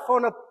life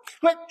on a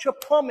scripture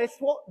promise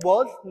what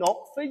was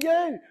not for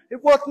you.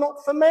 It was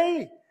not for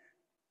me.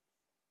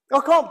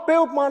 I can't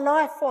build my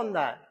life on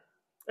that.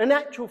 In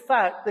actual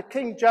fact, the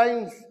King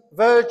James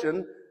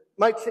Version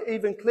makes it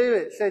even clearer.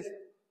 It says,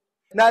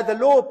 "Now the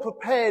Lord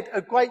prepared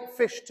a great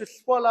fish to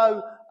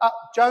swallow up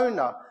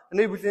Jonah, and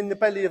he was in the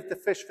belly of the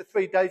fish for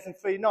 3 days and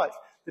 3 nights."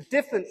 The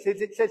difference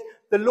is it says,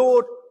 "The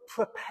Lord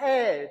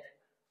prepared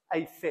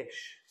a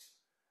fish."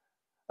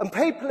 And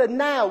people are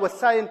now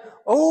saying,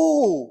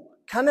 "Oh,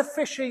 can a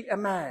fish eat a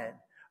man?"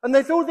 And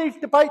there's all these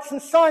debates,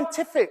 and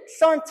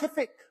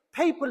scientific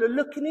people are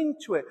looking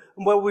into it.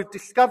 And well, we've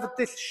discovered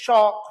this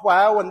shark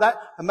whale and that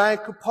a man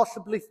could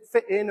possibly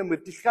fit in, and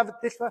we've discovered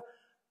this one.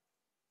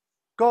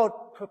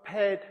 God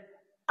prepared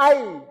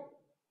a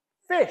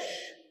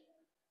fish.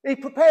 He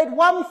prepared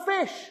one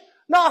fish,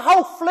 not a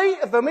whole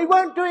fleet of them. He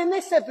weren't doing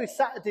this every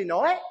Saturday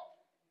night.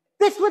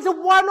 This was a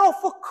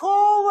one-off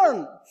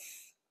occurrence.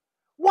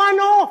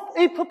 One-off.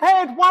 He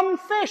prepared one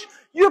fish.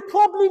 You're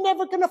probably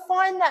never going to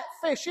find that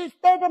fish. It's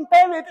dead and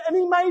buried, and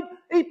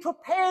he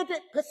prepared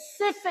it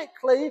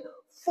specifically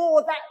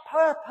for that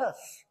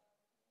purpose.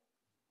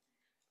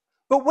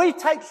 But we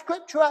take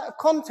scripture out of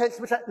context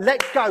and we say,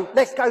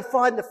 let's go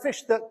find the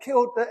fish that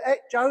ate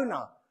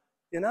Jonah.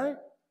 You're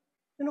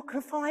not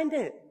going to find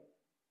it.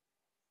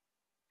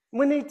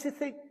 We need to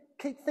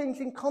keep things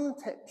in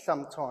context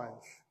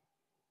sometimes.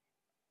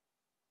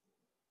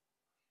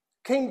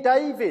 King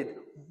David,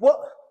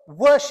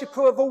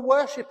 worshipper of all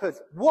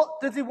worshippers,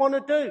 what does he want to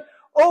do?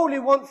 All he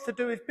wants to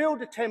do is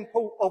build a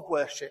temple of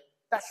worship.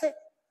 That's it.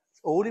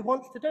 That's all he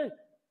wants to do.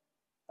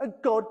 And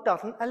God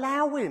doesn't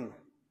allow him.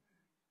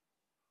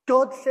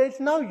 God says,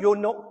 "No, you're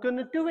not going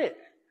to do it."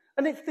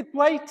 And it's the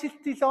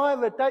greatest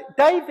desire of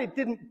David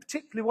didn't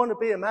particularly want to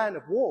be a man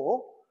of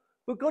war,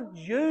 but God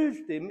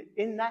used him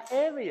in that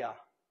area.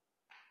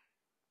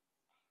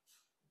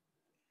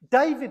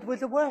 David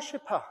was a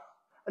worshipper.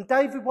 And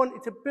David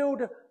wanted to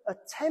build a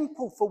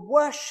temple for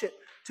worship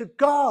to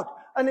God.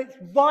 And it's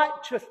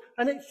righteous.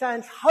 And it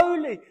sounds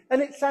holy.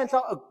 And it sounds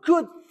like a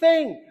good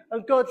thing.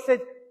 And God said,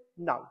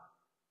 no.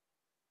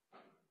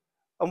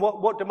 And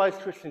what do most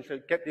Christians do?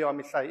 Get behind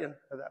me, Satan,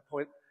 at that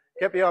point.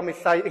 Get behind me,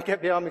 Satan.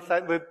 Get behind me,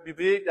 Satan.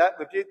 Rebuke that,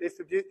 rebuke this,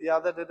 rebuke the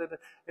other. Da, da, da.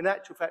 In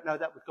actual fact, no,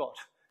 that was God.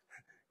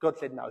 God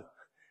said no.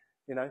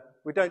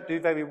 We don't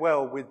do very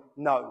well with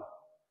no.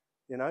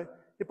 Yeah,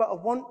 but I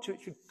want to.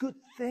 It's a good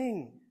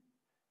thing.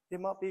 It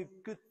might be a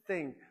good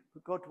thing,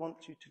 but God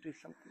wants you to do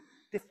something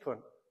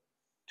different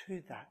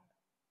to that.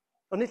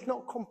 And it's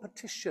not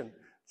competition.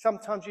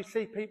 Sometimes you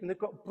see people, and they've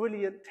got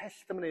brilliant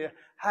testimony of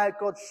how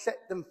God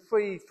set them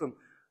free from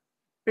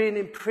being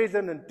in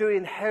prison and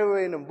doing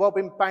heroin and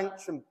robbing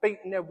banks and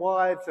beating their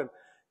wives and,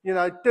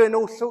 doing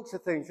all sorts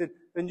of things.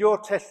 And your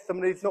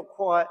testimony is not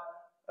quite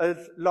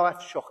as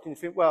life-shocking. You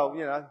think, well,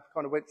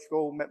 kind of went to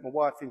school, met my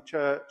wife in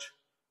church,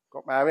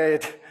 got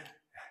married,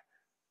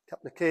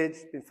 couple of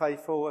kids, been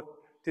faithful,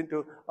 didn't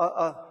do.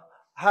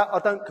 I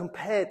don't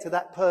compare to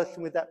that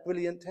person with that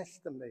brilliant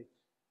testimony.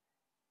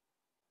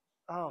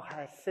 Oh,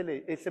 how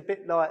silly. It's a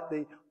bit like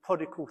the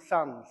prodigal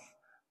sons.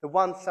 The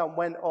one son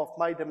went off,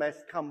 made a mess,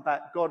 come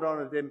back, God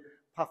honoured him,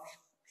 puffed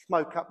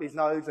smoke up his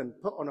nose and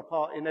put on a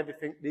party and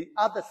everything. The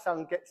other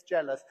son gets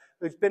jealous,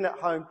 who's been at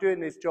home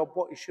doing his job,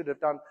 what he should have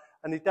done,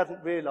 and he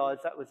doesn't realise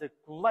that was a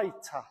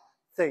greater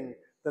thing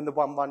than the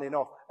one running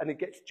off. And he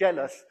gets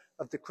jealous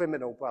of the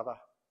criminal brother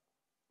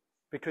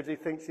because he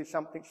thinks he's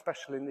something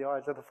special in the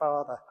eyes of the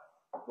father.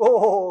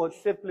 Oh,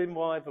 sibling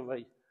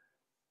rivalry.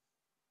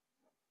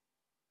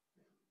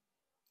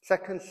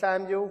 2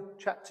 Samuel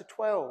chapter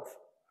 12.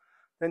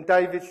 Then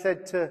David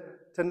said to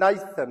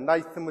Nathan,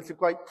 Nathan was a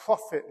great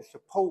prophet and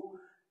support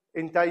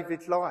in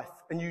David's life.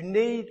 And you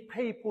need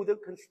people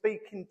that can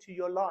speak into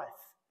your life.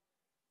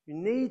 You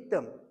need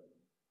them.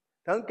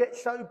 Don't get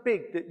so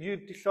big that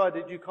you've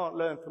decided you can't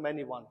learn from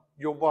anyone.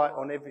 You're right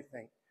on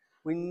everything.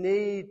 We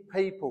need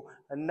people.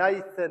 And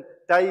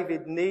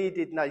David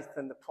needed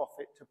Nathan the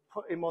prophet to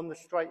put him on the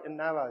straight and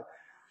narrow.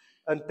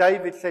 And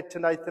David said to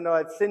Nathan, I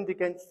have sinned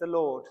against the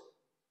Lord.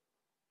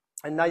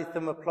 And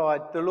Nathan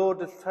replied, the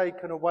Lord has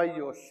taken away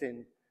your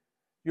sin.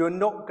 You are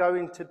not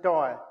going to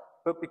die,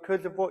 but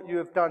because of what you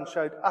have done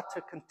showed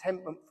utter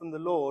contentment from the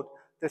Lord,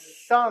 the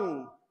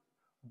son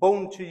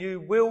born to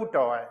you will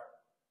die.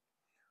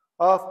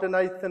 After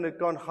Nathan had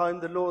gone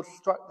home, the Lord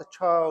struck the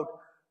child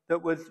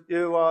that was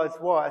Uriah's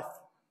wife,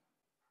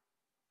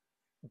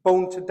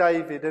 born to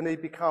David, and he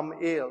became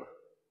ill.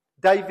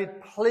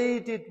 David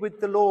pleaded with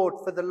the Lord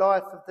for the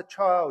life of the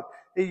child.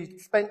 He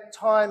spent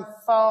time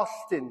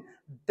fasting.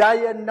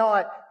 Day and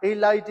night he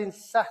laid in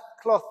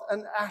sackcloth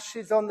and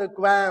ashes on the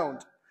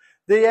ground.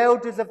 The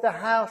elders of the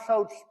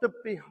household stood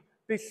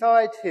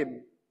beside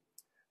him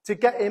to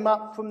get him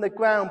up from the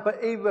ground,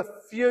 but he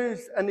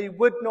refused and he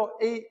would not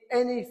eat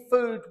any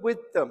food with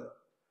them.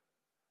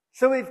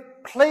 So he's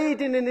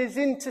pleading and he's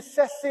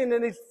intercessing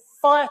and he's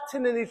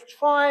fighting and he's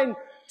trying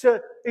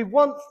to, he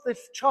wants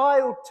this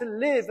child to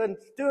live and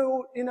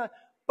still,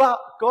 but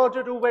God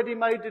had already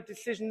made a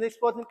decision this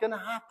wasn't going to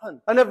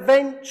happen. And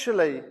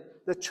eventually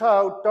the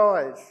child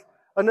dies.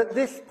 And at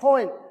this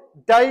point,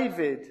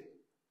 David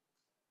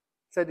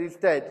said he's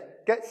dead,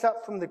 gets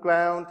up from the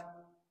ground,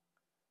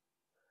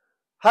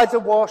 has a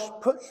wash,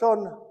 puts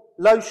on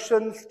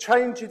lotions,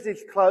 changes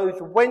his clothes,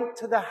 went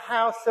to the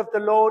house of the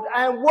Lord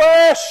and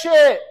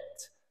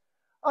worshipped.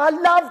 I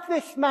love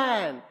this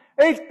man.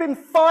 He's been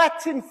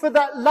fighting for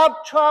that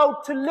loved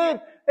child to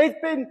live.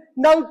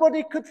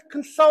 Nobody could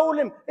console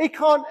him. He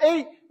can't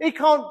eat, he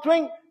can't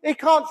drink, he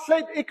can't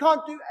sleep, he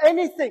can't do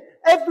anything.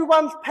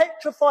 Everyone's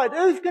petrified.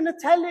 Who's going to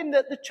tell him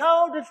that the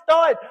child has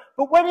died?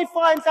 But when he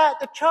finds out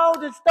the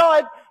child has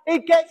died, he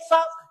gets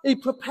up, he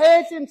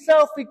prepares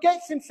himself, he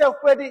gets himself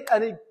ready,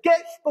 and he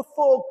gets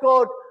before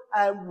God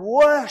and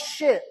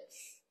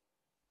worships.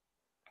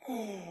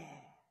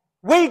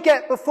 We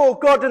get before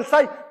God and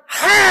say,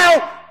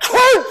 how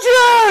could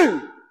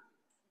you?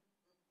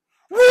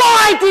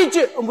 Why did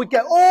you? And we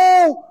get,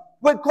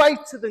 we're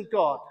greater than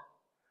God.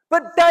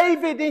 But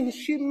David in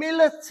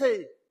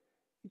humility,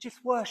 he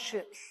just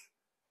worships.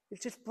 He's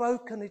just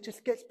broken. He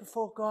just gets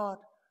before God.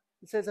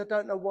 He says, I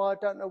don't know why, I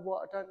don't know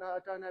what, I don't know, I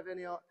don't have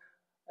any art.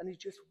 And he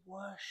just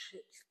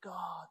worships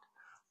God.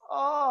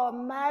 Oh,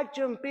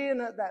 imagine being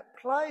at that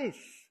place.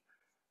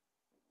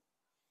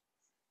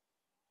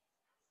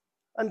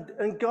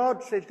 And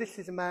God said, this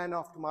is a man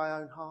after my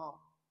own heart.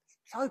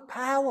 So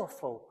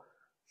powerful.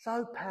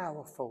 So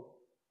powerful.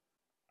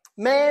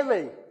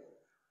 Mary,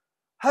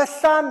 her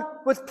son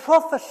was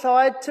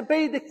prophesied to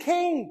be the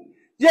king.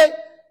 Yet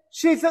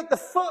she's at the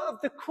foot of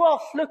the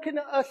cross looking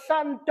at her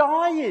son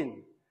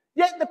dying.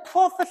 Yet the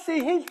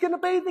prophecy, he's going to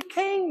be the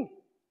king.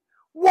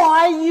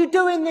 Why are you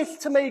doing this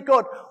to me,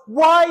 God?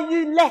 Why are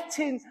you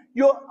letting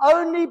your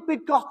only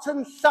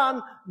begotten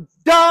son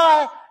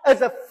die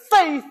as a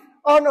thief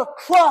on a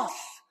cross?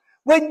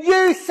 When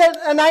you sent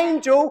an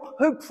angel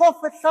who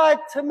prophesied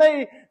to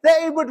me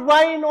that he would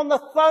reign on the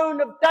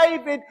throne of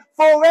David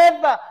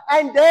forever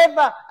and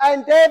ever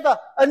and ever,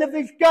 and of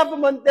his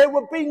government there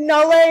would be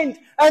no end.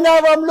 And now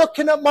I'm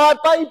looking at my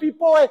baby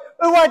boy,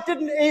 who I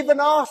didn't even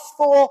ask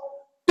for,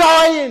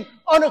 dying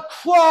on a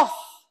cross.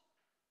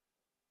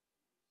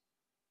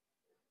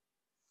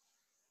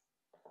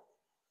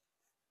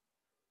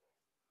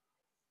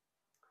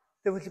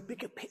 There was a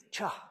bigger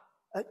picture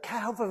at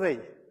Calvary.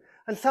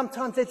 And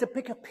sometimes there's a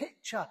bigger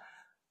picture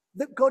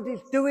that God is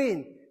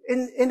doing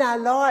in our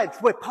lives.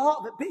 We're part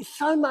of it, but it's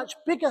so much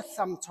bigger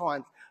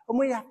sometimes. And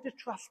we have to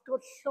trust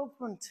God's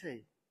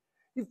sovereignty.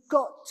 You've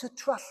got to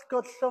trust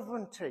God's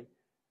sovereignty.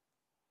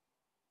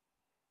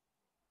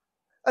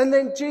 And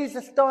then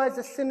Jesus dies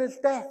a sinner's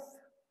death.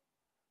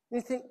 And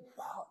you think,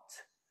 what?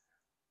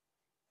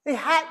 He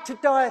had to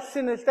die a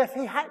sinner's death.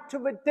 He had to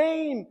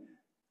redeem.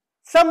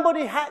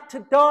 Somebody had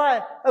to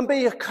die and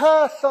be a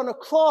curse on a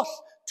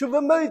cross to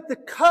remove the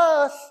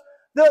curse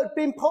that had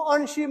been put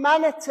on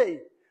humanity.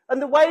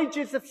 And the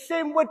wages of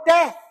sin were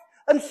death.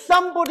 And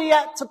somebody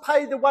had to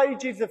pay the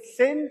wages of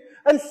sin.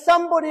 And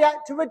somebody had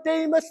to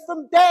redeem us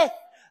from death.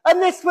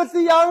 And this was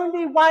the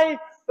only way.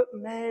 But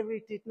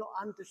Mary did not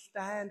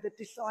understand. The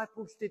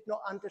disciples did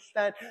not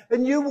understand.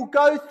 And you will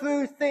go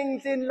through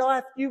things in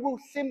life you will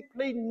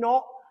simply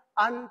not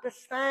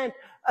understand.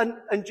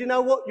 And you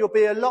know what? You'll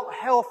be a lot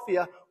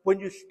healthier when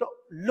you stop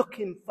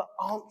looking for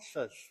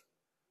answers.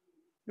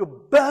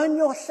 You'll burn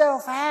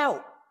yourself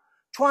out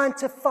trying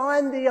to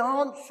find the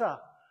answer.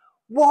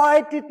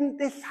 Why didn't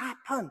this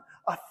happen?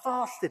 I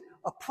fasted,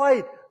 I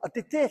prayed, I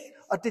did this,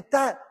 I did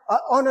that, I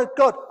honoured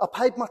God, I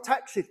paid my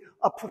taxes,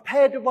 I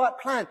prepared the right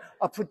plan,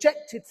 I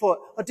projected for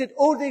it, I did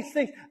all these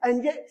things,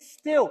 and yet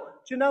still,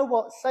 do you know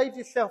what? Save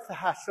yourself the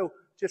hassle,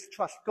 just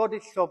trust God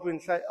is sovereign,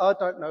 say, I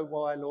don't know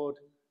why, Lord,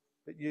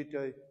 but you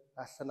do,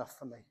 that's enough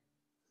for me.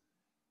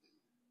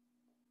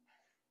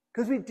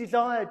 Because we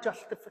desire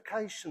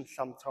justification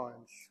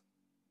sometimes.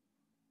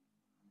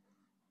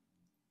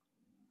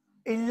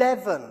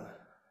 11.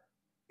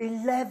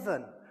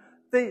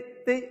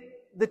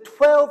 The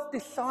 12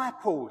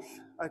 disciples,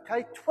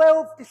 okay,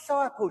 12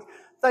 disciples,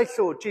 they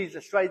saw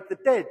Jesus raise the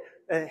dead,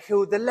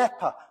 heal the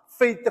leper,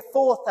 feed the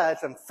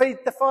 4,000, feed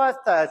the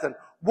 5,000,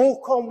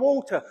 walk on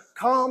water,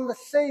 calm the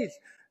seas.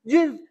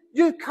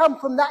 You come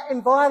from that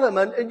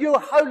environment and you're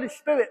Holy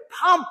Spirit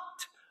pumped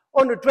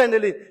on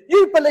adrenaline.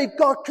 You believe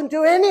God can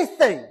do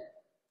anything.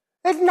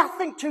 There's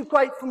nothing too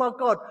great for my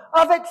God.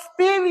 I've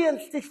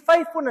experienced His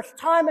faithfulness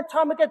time and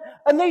time again.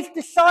 And these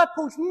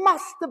disciples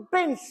must have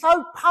been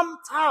so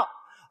pumped up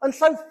and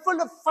so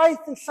full of faith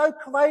and so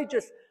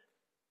courageous.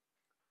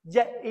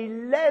 Yet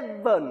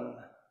 11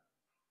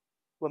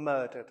 were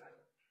murdered.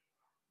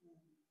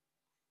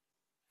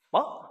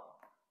 What?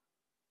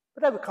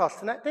 But they were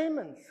casting out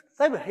demons.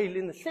 They were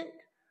healing the sick.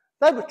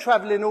 They were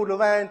travelling all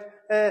around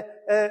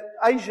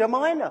Asia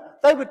Minor.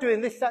 They were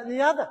doing this, that and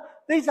the other.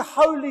 These are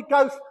Holy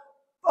Ghost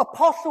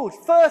apostles,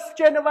 first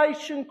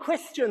generation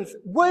Christians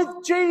with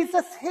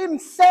Jesus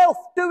himself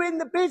doing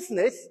the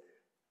business.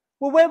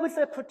 Well, where was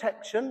their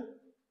protection?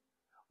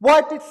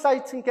 Why did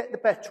Satan get the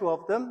better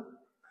of them?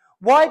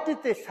 Why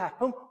did this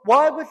happen?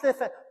 Why was this?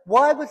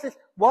 Why was this?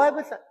 Why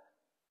was that?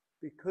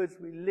 Because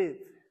we live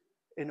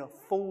in a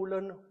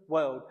fallen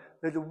world.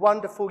 There's a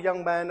wonderful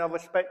young man I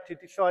respect who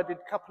decided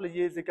a couple of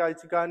years ago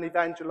to go and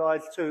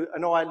evangelise to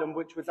an island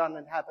which was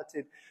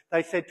uninhabited.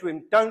 They said to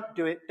him, don't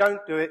do it,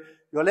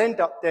 you'll end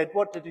up dead.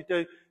 What did he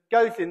do?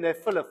 Goes in there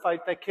full of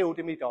faith, they killed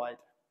him, he died.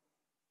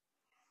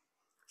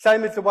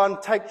 Same as the one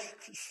takes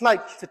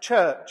snakes to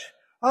church.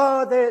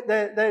 Oh,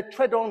 they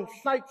tread on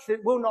snakes,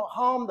 it will not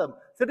harm them.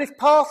 So this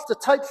pastor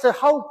takes a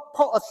whole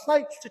pot of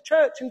snakes to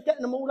church and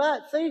getting them all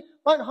out. See,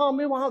 won't harm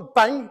me, won't harm.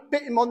 Bang,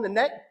 bit him on the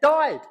neck,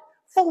 died.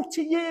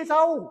 40 years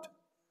old.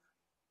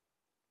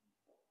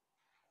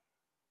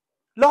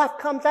 Life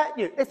comes at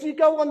you. If you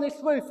go on this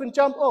roof and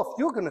jump off,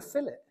 you're going to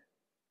feel it.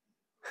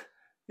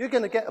 You're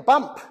going to get a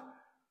bump,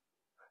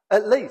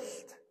 at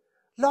least.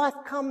 Life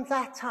comes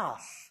at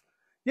us.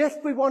 Yes,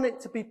 we want it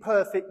to be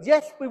perfect.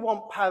 Yes, we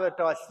want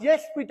paradise.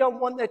 Yes, we don't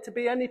want there to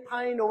be any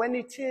pain or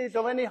any tears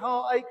or any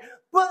heartache.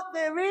 But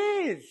there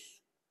is.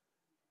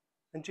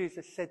 And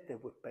Jesus said there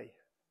would be.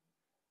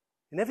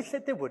 He never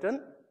said there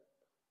wouldn't.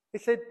 He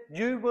said,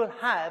 you will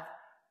have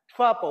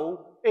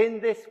trouble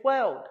in this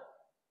world.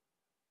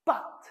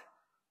 But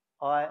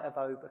I have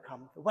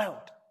overcome the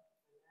world.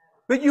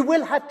 But you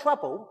will have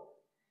trouble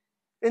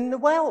in the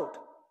world.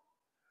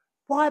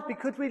 Why?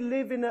 Because we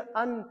live in an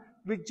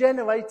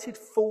unregenerated,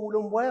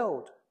 fallen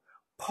world.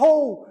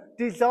 Paul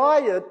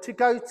desired to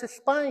go to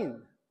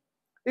Spain.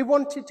 He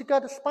wanted to go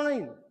to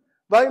Spain.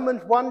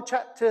 Romans 1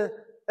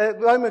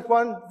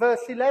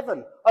 verse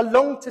 11. I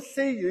long to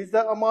see you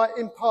that I might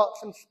impart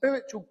some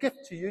spiritual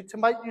gift to you to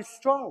make you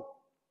strong.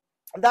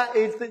 That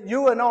is that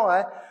you and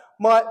I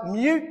might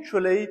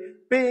mutually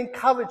be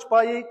encouraged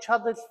by each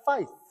other's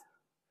faith.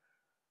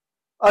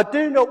 I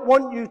do not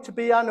want you to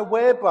be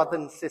unaware, brothers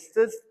and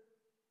sisters.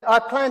 I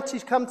plan to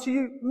come to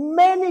you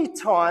many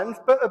times,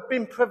 but have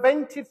been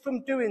prevented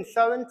from doing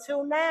so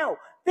until now.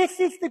 This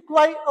is the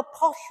great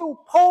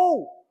apostle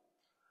Paul.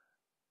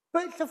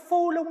 But it's a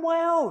fallen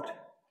world.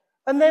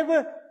 And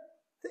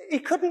he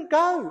couldn't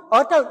go.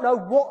 I don't know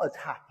what had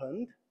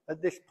happened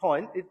at this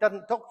point. It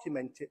doesn't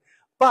document it.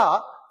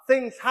 But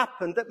things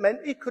happened that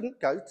meant he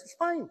couldn't go to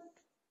Spain.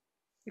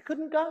 He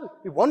couldn't go.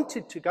 He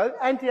wanted to go,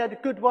 and he had a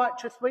good,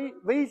 righteous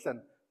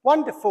reason.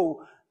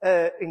 Wonderful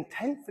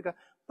intent to go.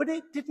 But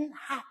it didn't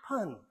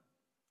happen.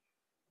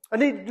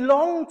 And he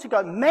longed to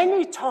go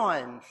many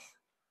times.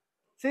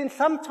 See, and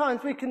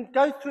sometimes we can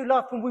go through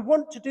life and we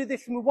want to do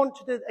this and we want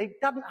to do that. It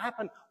doesn't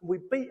happen. We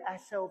beat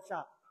ourselves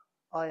up.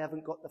 I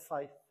haven't got the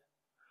faith.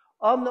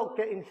 I'm not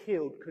getting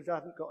healed because I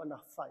haven't got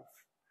enough faith.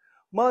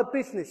 My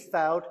business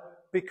failed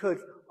because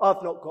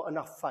I've not got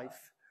enough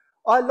faith.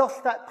 I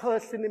lost that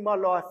person in my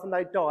life and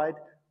they died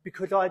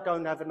because I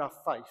don't have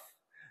enough faith.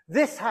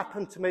 This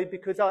happened to me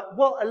because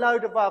what a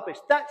load of rubbish.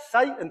 That's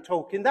Satan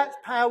talking. That's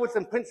powers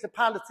and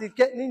principalities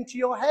getting into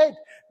your head.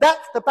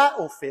 That's the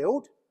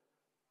battlefield.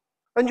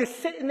 And you're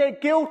sitting there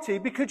guilty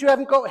because you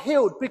haven't got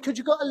healed, because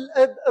you've got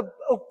a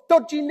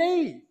dodgy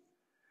knee.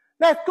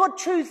 Now, if God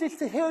chooses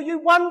to heal you,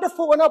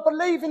 wonderful, and I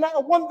believe in that, I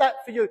want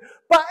that for you.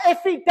 But if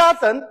he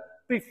doesn't,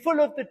 be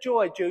full of the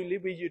joy, Julie,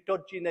 with your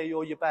dodgy knee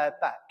or your bad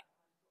back.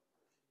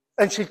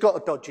 And she's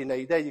got a dodgy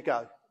knee, there you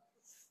go.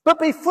 But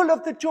be full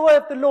of the joy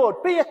of the Lord.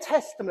 Be a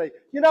testimony.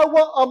 You know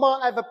what? I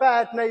might have a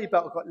bad knee,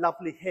 but I've got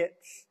lovely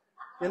hips.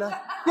 You know?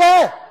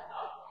 Yeah.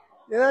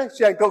 You know,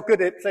 she ain't got good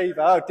hips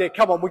either. Oh dear,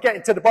 come on, we're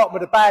getting to the bottom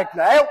of the bag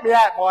now. Help me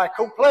out,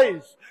 Michael,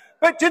 please.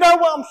 But do you know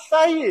what I'm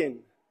saying?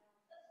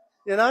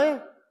 You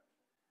know?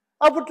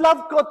 I would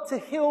love God to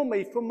heal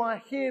me from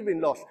my hearing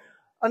loss.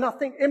 And I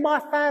think in my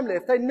family,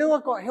 if they knew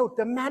I got healed,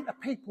 the amount of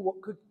people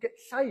what could get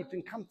saved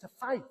and come to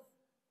faith.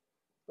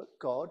 But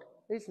God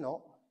is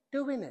not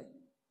doing it.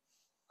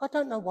 I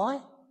don't know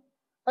why.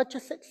 I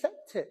just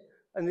accept it.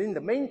 And in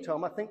the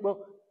meantime, I think,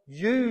 well,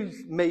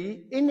 use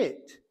me in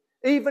it.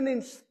 Even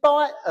in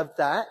spite of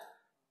that,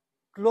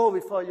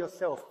 glorify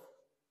yourself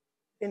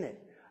in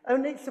it.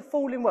 And it's a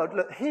fallen world.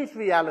 Look, here's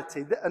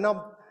reality. And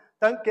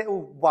don't get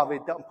all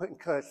worried that I'm putting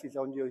curses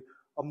on you.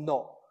 I'm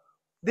not.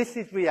 This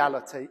is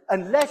reality.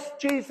 Unless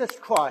Jesus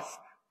Christ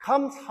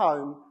comes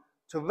home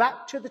to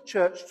rapture the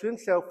church to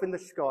himself in the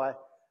sky,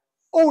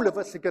 all of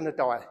us are going to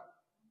die.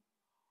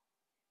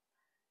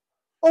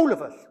 All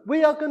of us.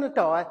 We are going to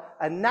die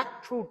a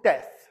natural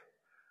death.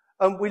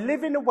 And we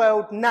live in a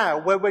world now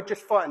where we're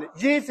just fighting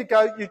it. Years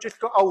ago, you just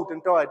got old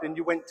and died and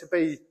you went to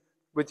be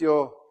with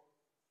your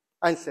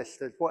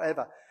ancestors,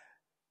 whatever.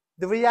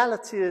 The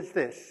reality is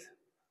this.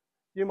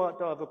 You might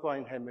die of a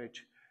brain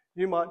hemorrhage.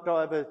 You might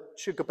die of a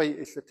sugar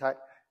beatus attack.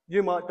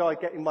 You might die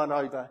getting run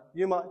over.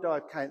 You might die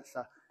of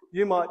cancer.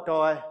 You might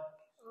die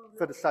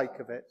for the sake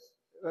of it.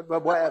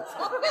 Whatever.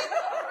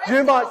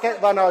 You might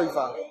get run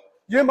over.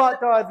 You might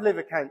die of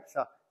liver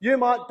cancer. You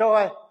might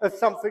die of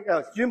something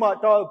else. You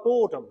might die of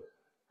boredom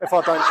if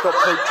I don't stop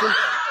preaching.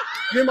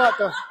 You might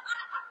die.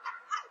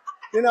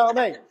 You know what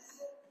I mean?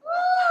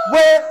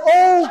 We're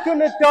all going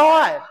to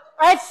die.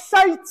 As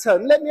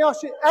Satan, let me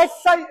ask you, has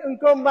Satan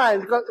gone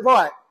round,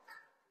 right,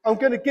 I'm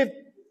going to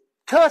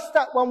curse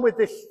that one with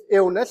this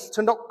illness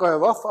to knock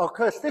her off. I'll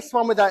curse this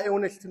one with that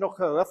illness to knock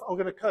her off. I'm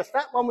going to curse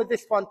that one with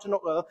this one to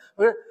knock her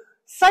off.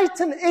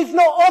 Satan is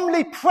not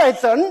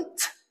omnipresent.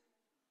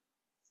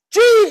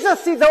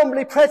 Jesus is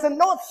omnipresent,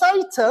 not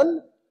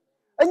Satan.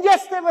 And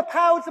yes, there are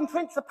powers and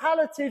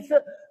principalities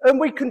and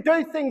we can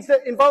do things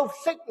that involve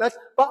sickness,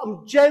 but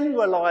I'm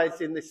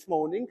generalising this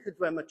morning because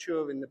we're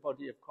mature in the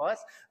body of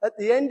Christ. At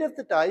the end of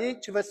the day,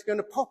 each of us are going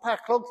to pop our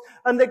clogs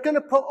and they're going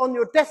to put on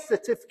your death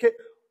certificate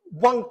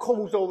one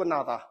cause or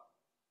another.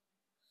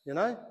 You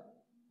know?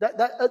 That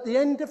at the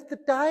end of the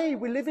day,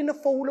 we live in a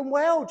fallen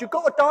world. You've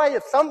got to die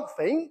of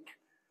something.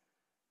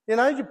 You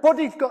know, your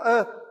body's got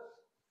to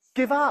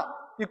give up.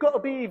 You've got to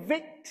be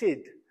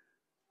evicted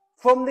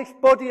from this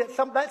body at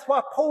some. That's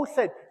why Paul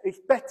said it's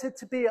better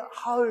to be at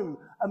home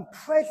and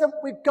present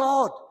with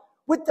God,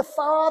 with the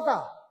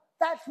Father.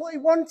 That's what he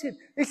wanted.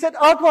 He said,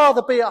 I'd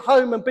rather be at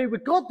home and be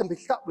with God than be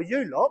stuck with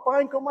you lot, but I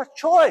ain't got much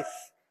choice.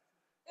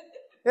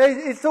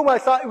 It's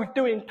almost like he was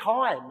doing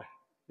time,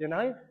 you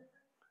know.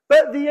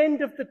 But at the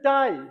end of the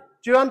day,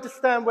 do you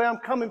understand where I'm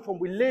coming from?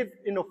 We live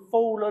in a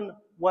fallen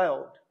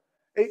world.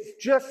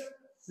 It's just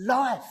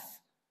life.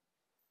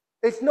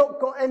 It's not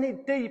got any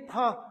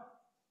deeper.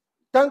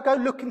 Don't go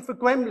looking for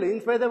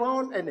gremlins where there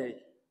aren't any.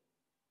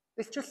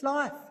 It's just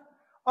life.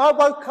 I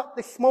woke up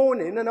this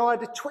morning and I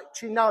had a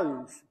twitchy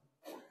nose.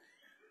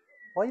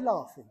 Why are you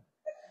laughing?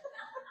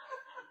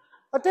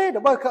 I did. I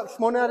woke up this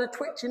morning and I had a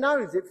twitchy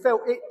nose. It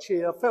felt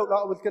itchy. I felt like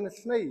I was going to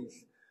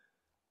sneeze.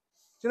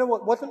 Do you know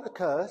what? It wasn't a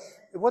curse.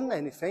 It wasn't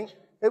anything.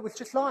 It was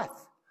just life.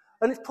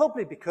 And it's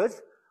probably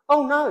because,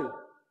 oh no,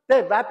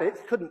 their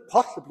rabbits couldn't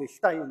possibly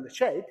stay in the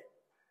shed.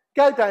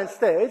 Go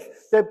downstairs,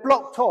 they're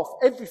blocked off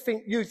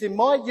everything using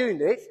my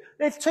units.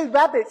 There's 2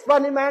 rabbits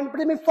running around the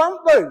blooming front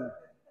room.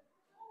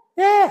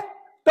 Yeah,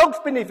 dog's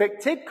been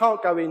evicted,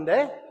 can't go in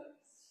there.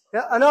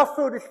 Yeah, and I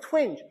feel this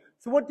twinge.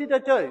 So what did I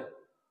do?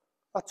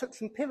 I took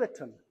some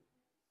Piriton.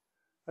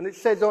 And it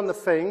says on the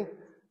thing,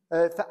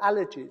 for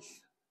allergies.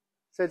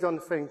 It says on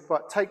the thing,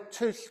 right, take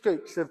 2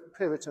 scoops of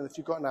Piriton if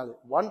you've got an allergy.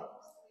 1,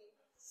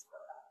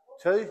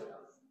 2,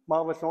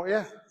 Marva's not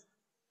here.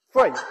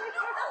 3.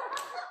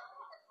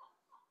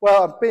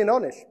 Well, I'm being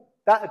honest,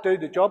 that'll do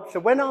the job. So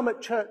when I'm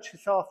at church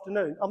this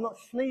afternoon, I'm not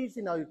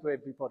sneezing over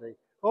everybody.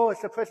 Oh,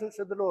 it's the presence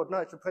of the Lord. No,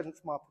 it's the presence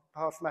of my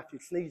Pastor Matthew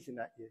sneezing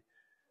at you.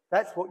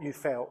 That's what you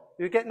felt.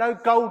 You get no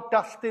gold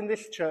dust in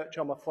this church,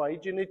 I'm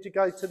afraid. You need to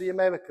go to the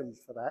Americans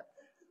for that.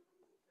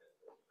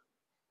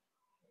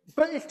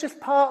 But it's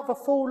just part of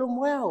a fallen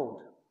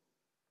world.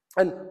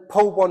 And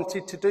Paul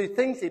wanted to do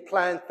things. He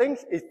planned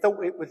things. He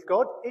thought it was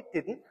God. It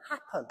didn't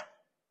happen.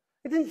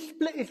 He didn't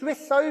split his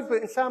wrists over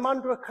it and say, I'm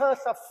under a curse,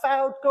 I've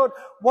failed God.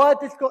 Why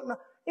does God not?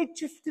 It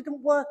just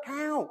didn't work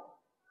out.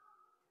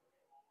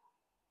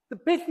 The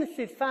business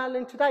is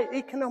failing today,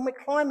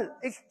 economic climate.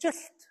 It's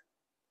just,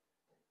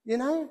 you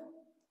know,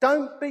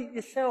 don't beat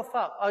yourself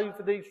up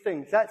over these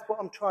things. That's what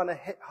I'm trying to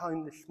hit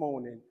home this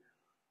morning.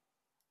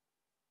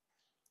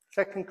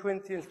 2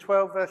 Corinthians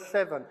 12 verse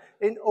 7.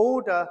 In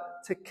order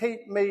to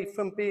keep me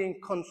from being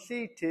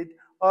conceited,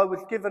 I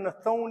was given a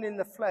thorn in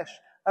the flesh,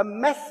 a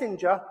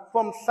messenger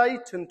from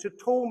Satan to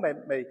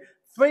torment me.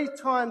 3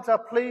 times I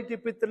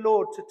pleaded with the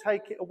Lord to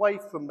take it away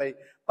from me.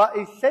 But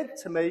he said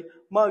to me,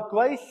 my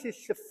grace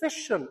is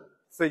sufficient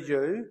for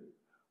you.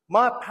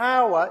 My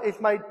power is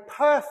made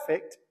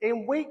perfect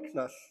in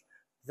weakness.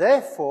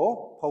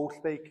 Therefore, Paul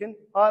speaking,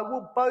 I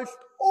will boast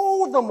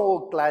all the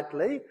more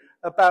gladly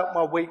about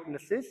my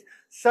weaknesses,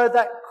 so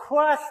that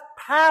Christ's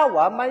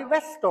power may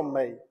rest on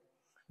me.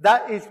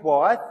 That is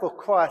why, for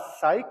Christ's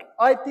sake,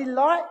 I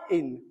delight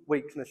in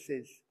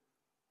weaknesses,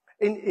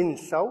 in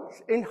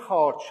insults, in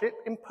hardship,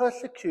 in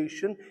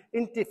persecution,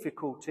 in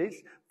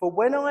difficulties. For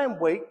when I am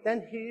weak,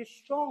 then he is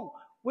strong.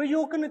 Well,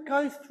 you're going to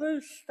go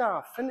through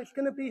stuff, and it's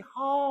going to be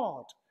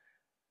hard.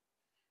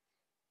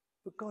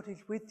 But God is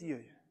with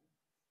you,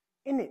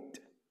 in it,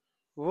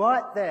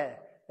 right there,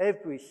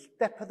 every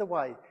step of the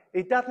way.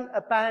 He doesn't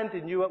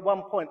abandon you at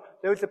one point.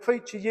 There was a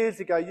preacher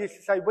years ago who used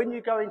to say, when you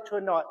go into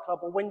a nightclub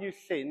or when you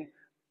sin,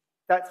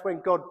 that's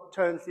when God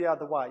turns the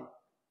other way. Do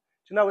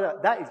you know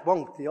what? That is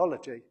wrong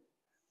theology.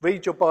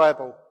 Read your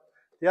Bible.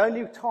 The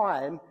only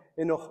time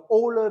in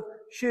all of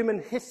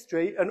human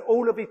history and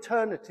all of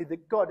eternity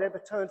that God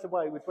ever turns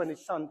away was when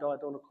his son died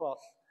on a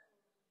cross.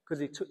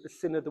 Because he took the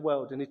sin of the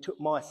world and he took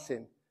my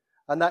sin.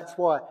 And that's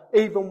why,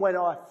 even when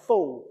I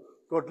fall,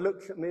 God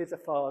looks at me as a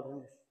father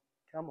and says,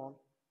 come on,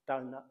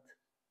 donut.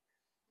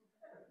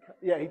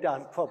 Yeah, he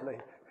does, probably.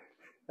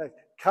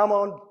 Come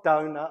on,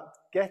 donut,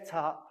 get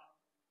up,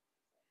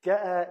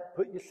 get out,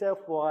 put yourself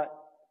right.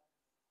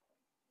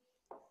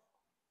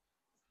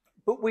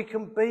 But we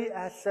can beat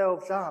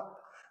ourselves up.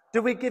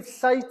 Do we give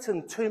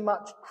Satan too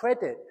much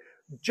credit?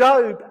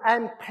 Job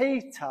and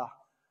Peter.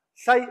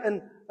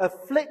 Satan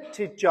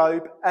afflicted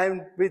Job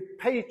and with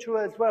Peter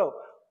as well.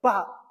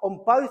 But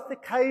on both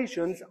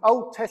occasions,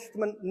 Old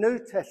Testament, New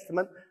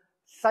Testament,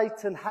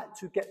 Satan had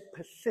to get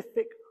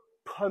specific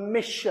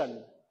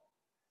permission.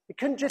 He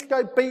couldn't just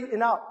go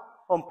beating up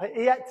on Peter.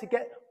 He had to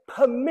get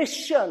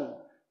permission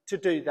to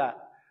do that.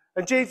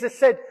 And Jesus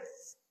said,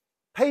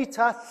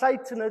 Peter,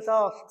 Satan has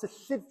asked to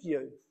sieve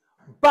you,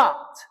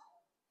 but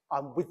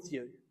I'm with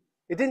you.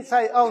 He didn't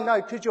say, oh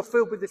no, because you're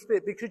filled with the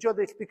Spirit, because you're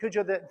this, because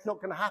you're that, it's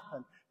not going to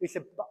happen. He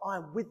said, but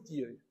I'm with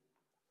you.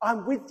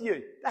 I'm with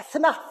you. That's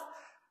enough.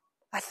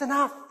 That's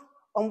enough.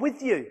 I'm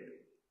with you.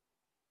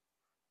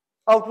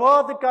 I'd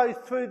rather go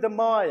through the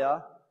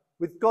mire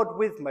with God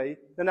with me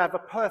than have a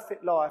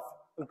perfect life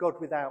and God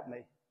without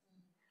me.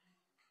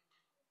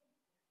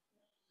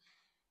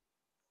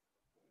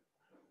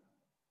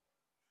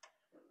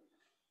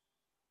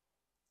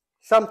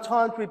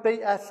 Sometimes we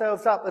beat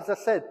ourselves up, as I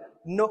said,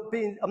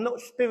 I'm not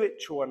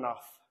spiritual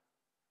enough.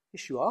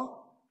 Yes, you are.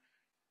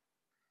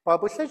 The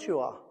Bible says you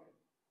are.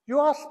 You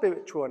are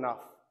spiritual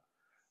enough.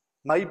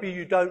 Maybe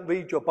you don't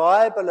read your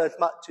Bible as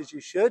much as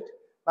you should.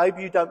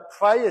 Maybe you don't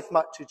pray as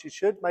much as you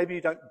should. Maybe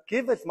you don't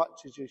give as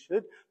much as you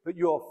should. But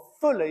you're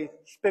fully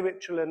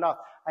spiritual enough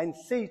and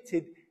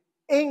seated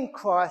in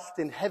Christ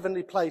in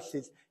heavenly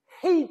places.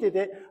 He did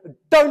it.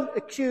 Don't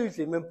accuse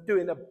him of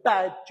doing a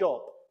bad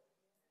job.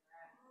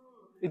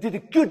 He did a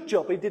good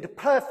job. He did a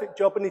perfect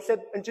job. And he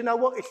said, and do you know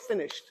what? It's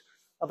finished.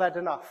 I've had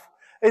enough.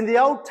 In the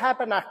old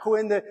tabernacle,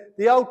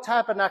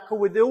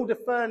 with all the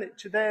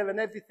furniture there and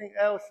everything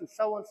else and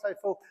so on and so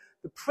forth,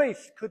 the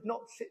priest could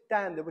not sit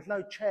down. There was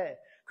no chair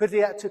because he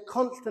had to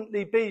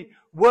constantly be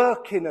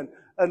working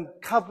and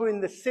covering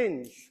the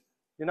sins,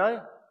 you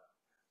know.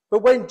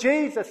 But when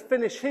Jesus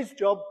finished his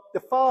job,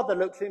 the Father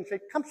looked at him and said,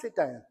 come sit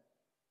down.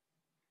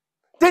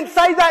 Didn't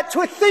say that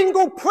to a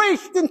single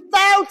priest in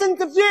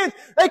thousands of years.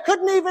 They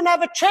couldn't even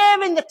have a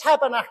chair in the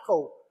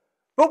tabernacle.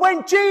 But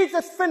when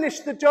Jesus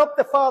finished the job,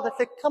 the Father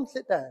said, come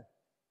sit down.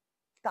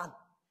 It's done.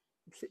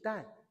 Sit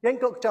down. You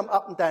ain't got to jump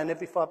up and down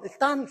every 5 minutes. It's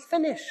done. It's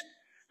finished.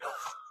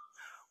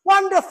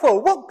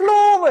 Wonderful. What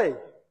glory.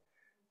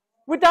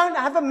 We don't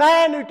have a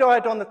man who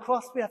died on the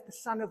cross. We have the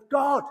Son of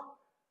God.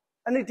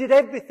 And he did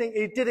everything.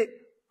 He did it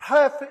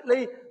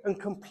perfectly and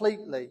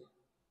completely.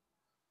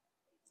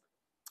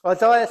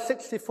 Isaiah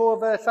 64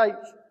 verse 8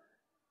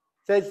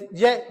 says,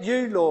 yet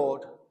you,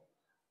 Lord,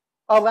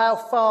 are our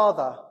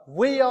Father.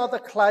 We are the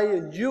clay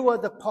and you are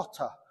the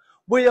potter.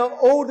 We are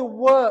all the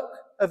work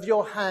of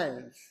your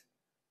hands.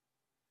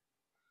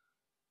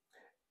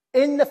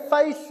 In the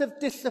face of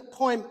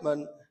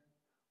disappointment,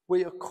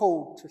 we are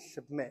called to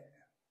submit.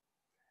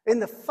 In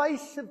the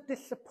face of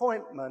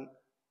disappointment,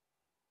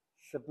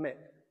 submit.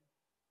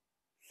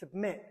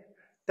 Submit.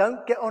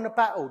 Don't get on a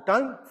battle.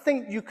 Don't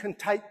think you can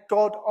take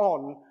God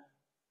on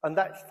and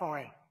that's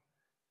fine.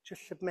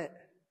 Just submit.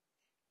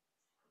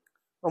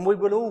 And we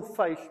will all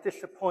face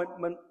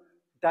disappointment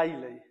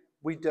daily.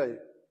 We do.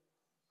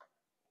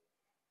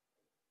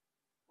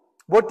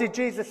 What did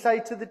Jesus say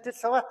to the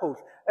disciples?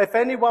 If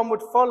anyone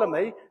would follow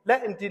me,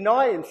 let him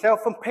deny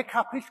himself and pick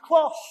up his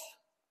cross.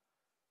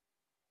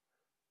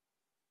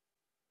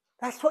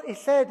 That's what he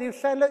said. He was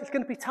saying, look, it's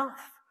going to be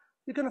tough.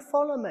 You're going to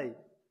follow me.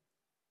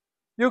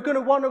 You're going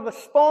to want to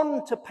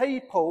respond to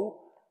people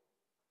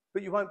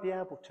but you won't be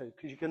able to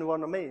because you're going to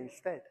honour me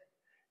instead.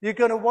 You're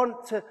going to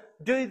want to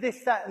do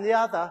this, that and the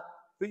other,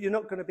 but you're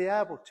not going to be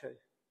able to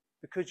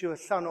because you're a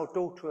son or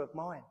daughter of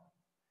mine.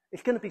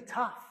 It's going to be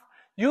tough.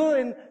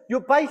 You're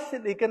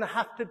basically going to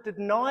have to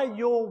deny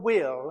your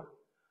will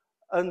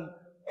and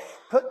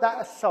put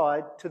that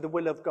aside to the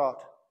will of God.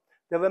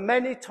 There are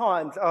many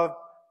times I'm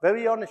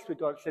very honest with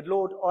God, said,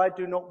 Lord, I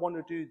do not want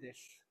to do this,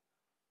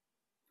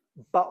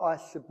 but I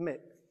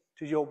submit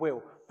to your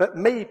will. But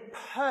me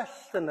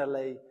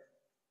personally,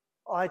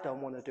 I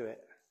don't want to do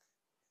it.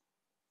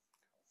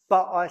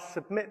 But I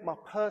submit my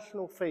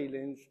personal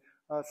feelings.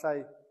 I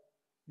say,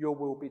 your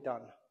will be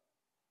done.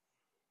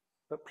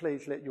 But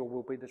please let your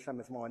will be the same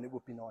as mine. It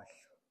would be nice.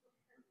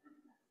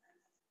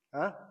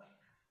 Huh?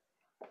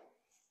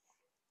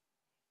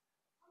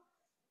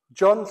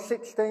 John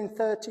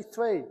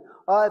 16:33.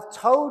 I have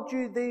told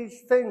you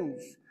these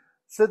things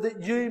so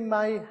that you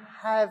may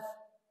have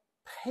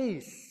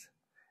peace.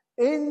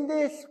 In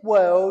this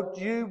world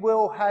you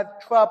will have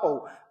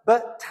trouble,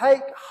 but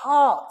take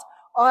heart.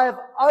 I have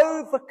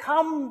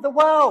overcome the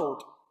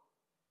world.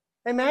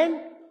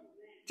 Amen?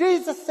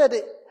 Jesus said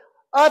it.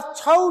 I've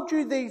told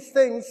you these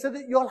things so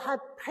that you'll have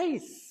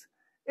peace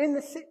in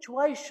the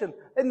situation.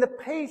 And the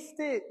peace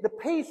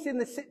in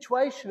the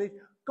situation is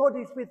God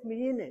is with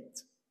me in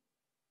it.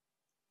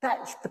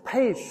 That's the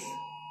peace.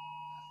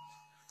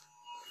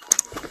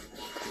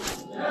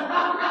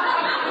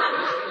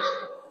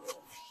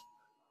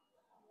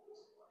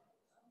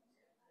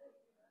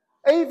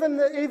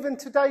 Even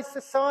today's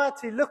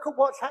society, look at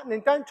what's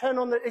happening. Don't turn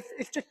on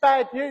it's just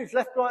bad news,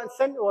 left, right and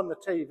centre on the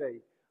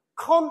TV.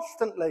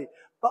 Constantly.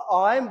 But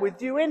I am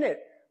with you in it.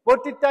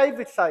 What did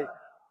David say?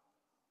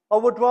 I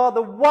would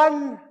rather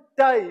one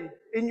day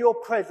in your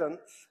presence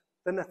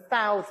than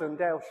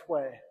 1,000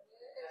 elsewhere.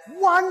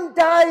 One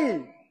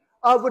day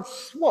I would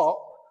swap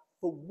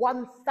for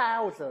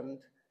 1,000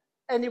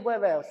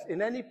 anywhere else.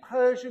 In any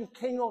Persian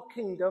king or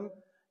kingdom,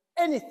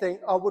 anything,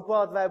 I would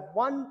rather have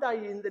one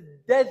day in the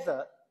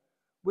desert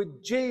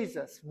with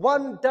Jesus,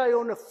 one day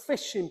on a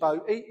fishing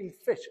boat eating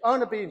fish. I'm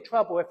going to be in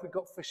trouble if we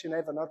got fish in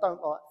heaven. I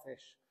don't like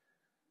fish.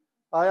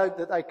 I hope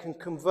that they can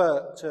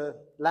convert to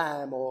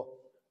lamb or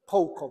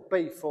pork or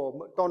beef or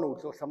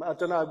McDonald's or something. I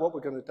don't know what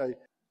we're going to do.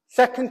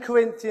 2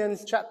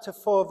 Corinthians chapter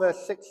 4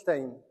 verse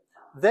 16.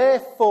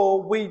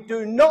 Therefore we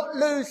do not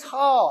lose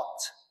heart,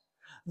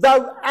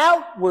 though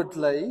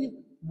outwardly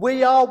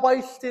we are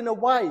wasting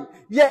away,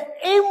 yet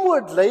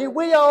inwardly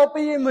we are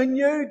being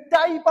renewed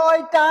day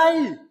by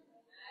day.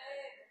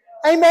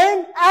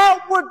 Amen?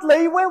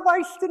 Outwardly we're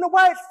wasting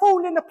away. It's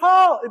falling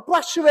apart. You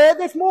brush your hair,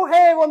 there's more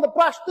hair on the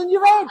brush than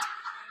your head.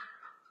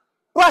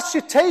 Brush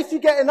your teeth, you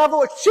get another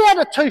one. She had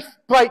a tooth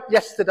break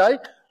yesterday,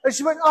 and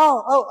she went,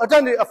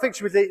 I think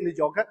she was eating the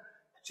yogurt.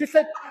 She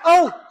said,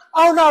 oh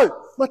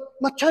no,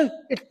 my tooth,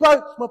 it's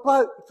broke.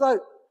 Oh,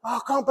 I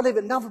can't believe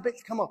it, another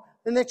bit's come off.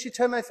 And then she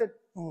turned around and said,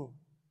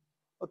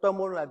 I don't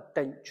want to have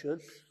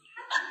dentures.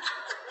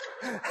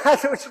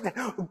 That's what she said,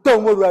 I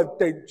don't want to have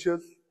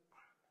dentures.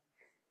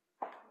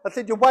 I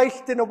said, you're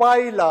wasting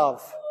away,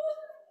 love.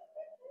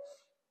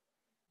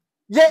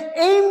 Yet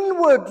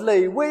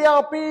inwardly we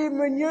are being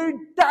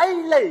renewed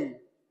daily.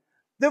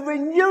 The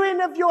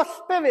renewing of your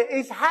spirit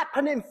is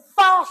happening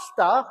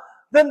faster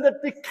than the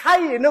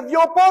decaying of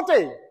your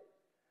body.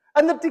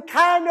 And the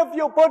decaying of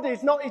your body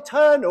is not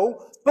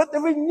eternal, but the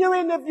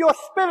renewing of your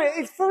spirit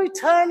is for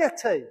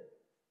eternity.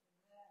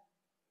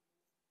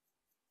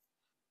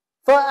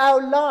 For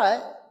our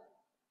life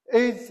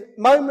is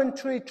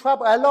momentary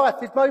trouble. Our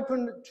life is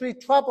momentary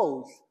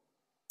troubles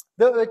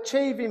that are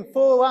achieving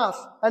for us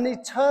an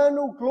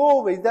eternal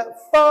glory that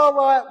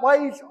far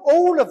outweighs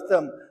all of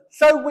them.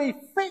 So we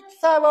fix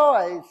our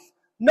eyes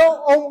not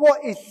on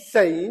what is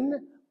seen,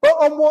 but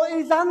on what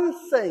is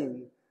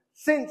unseen.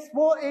 Since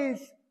what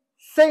is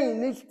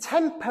seen is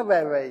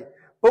temporary,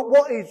 but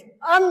what is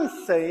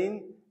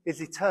unseen is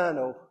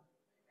eternal.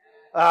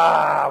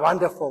 Ah,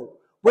 wonderful.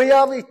 We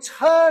are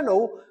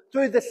eternal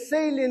through the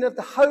sealing of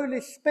the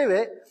Holy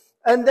Spirit,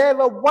 and there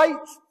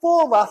awaits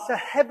for us a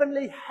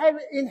heavenly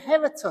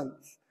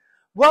inheritance.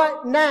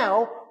 Right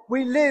now,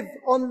 we live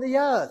on the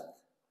earth.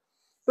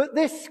 But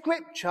this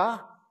scripture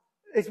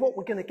is what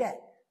we're going to get.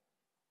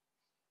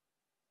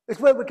 It's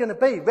where we're going to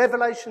be.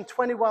 Revelation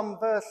 21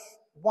 verse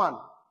 1.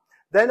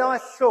 Then I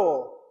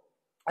saw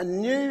a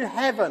new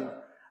heaven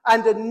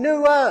and a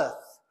new earth.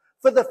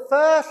 For the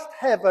first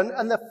heaven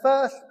and the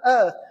first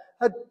earth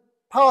had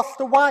passed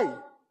away,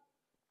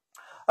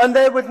 and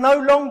there was no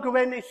longer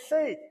any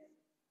sea.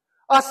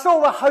 I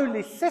saw a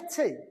holy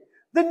city,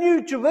 the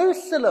new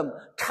Jerusalem,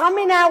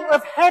 coming out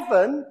of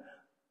heaven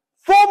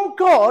from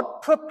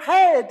God,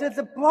 prepared as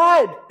a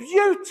bride,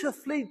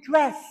 beautifully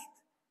dressed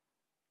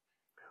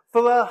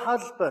for her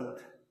husband.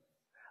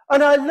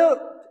 And I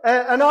looked,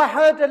 and I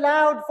heard a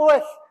loud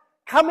voice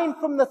coming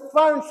from the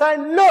throne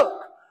saying,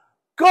 look,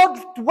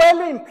 God's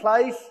dwelling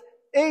place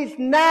is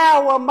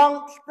now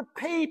amongst the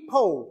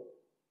people,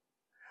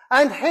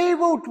 and he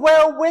will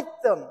dwell with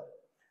them,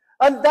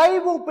 and they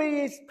will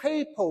be his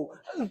people.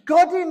 And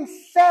God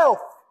himself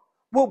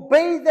will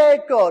be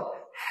their God.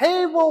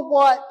 He will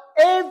wipe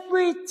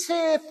every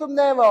tear from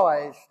their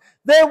eyes.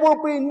 There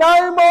will be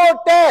no more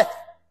death.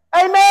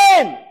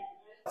 Amen.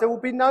 There will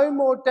be no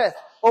more death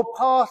or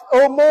past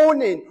or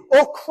mourning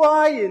or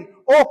crying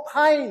or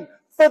pain.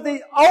 For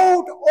the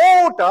old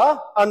order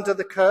under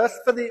the curse,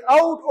 for the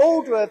old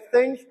order of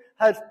things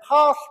has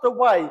passed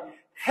away.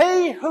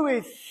 He who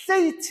is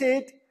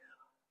seated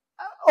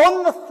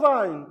on the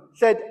throne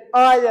said,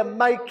 I am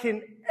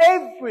making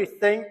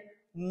everything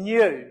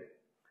new.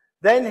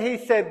 Then he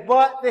said,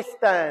 write this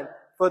down,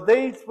 for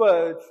these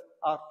words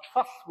are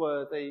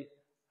trustworthy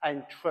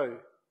and true.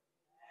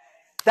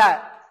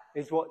 That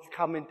is what's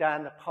coming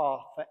down the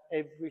path for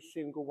every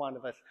single one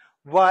of us.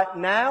 Right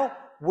now,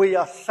 we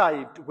are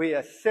saved. We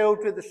are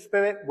sealed with the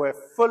Spirit. We're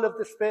full of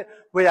the Spirit.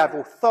 We have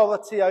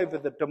authority over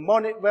the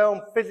demonic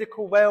realm,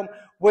 physical realm.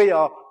 We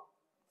are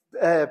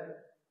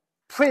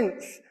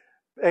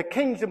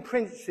kings and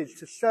princes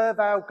to serve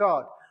our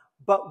God.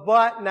 But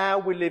right now,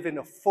 we live in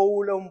a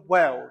fallen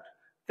world.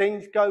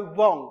 Things go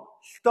wrong.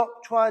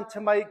 Stop trying to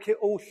make it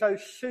all so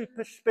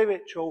super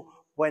spiritual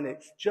when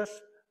it's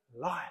just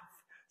life.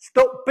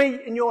 Stop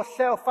beating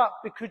yourself up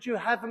because you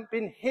haven't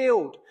been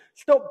healed.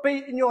 Stop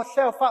beating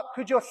yourself up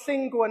because you're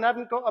single and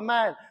haven't got a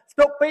man.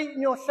 Stop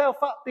beating yourself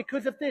up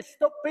because of this.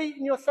 Stop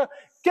beating yourself.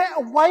 Get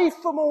away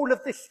from all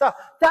of this stuff.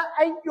 That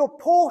ain't your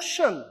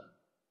portion.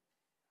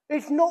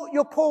 It's not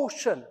your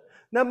portion.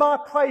 Now, my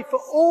prayer for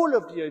all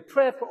of you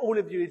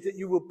is that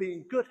you will be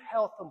in good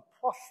health and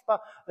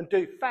prosper and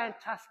do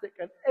fantastic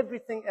and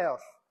everything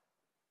else.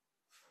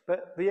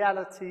 But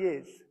reality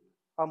is,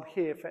 I'm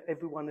here for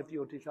every one of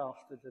your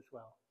disasters as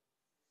well.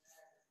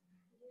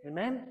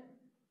 Amen?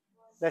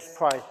 Let's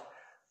pray.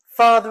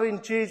 Father,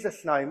 in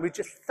Jesus' name, we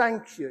just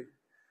thank you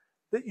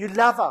that you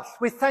love us.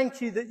 We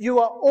thank you that you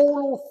are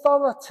all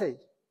authority.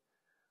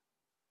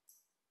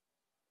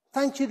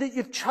 Thank you that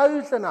you've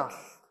chosen us.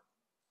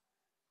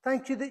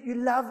 Thank you that you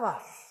love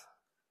us.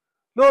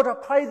 Lord, I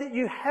pray that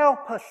you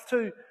help us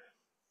to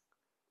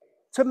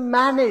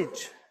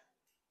manage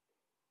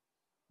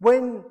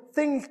when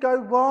things go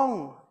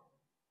wrong,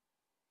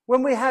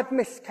 when we have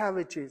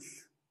miscarriages,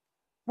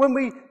 when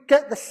we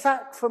get the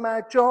sack from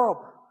our job,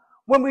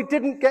 when we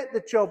didn't get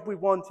the job we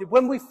wanted,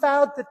 when we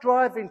failed the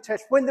driving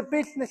test, when the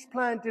business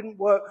plan didn't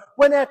work,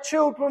 when our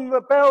children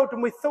rebelled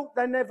and we thought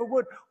they never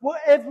would.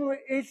 Whatever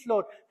it is,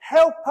 Lord,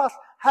 help us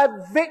have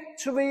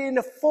victory in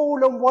a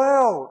fallen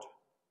world.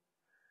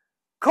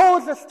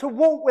 Cause us to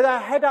walk with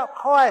our head up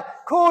high.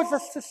 Cause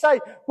us to say,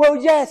 well,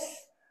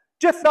 yes,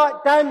 just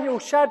like Daniel,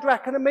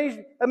 Shadrach and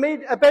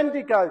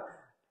Abednego,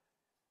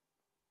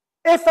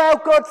 if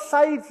our God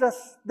saves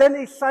us, then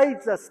he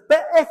saves us.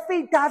 But if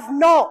he does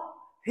not,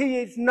 he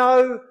is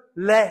no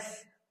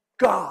less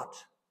God.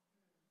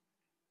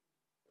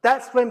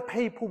 That's when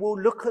people will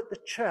look at the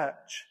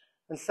church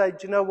and say, do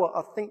you know what?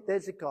 I think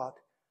there's a God.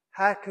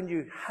 How can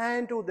you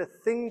handle the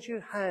things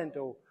you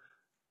handle?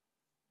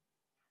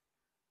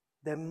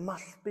 There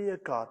must be a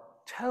God.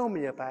 Tell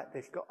me about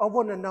this God. I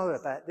want to know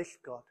about this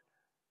God.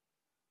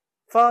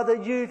 Father,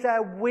 use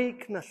our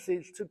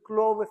weaknesses to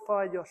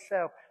glorify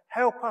yourself.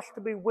 Help us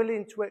to be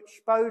willing to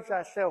expose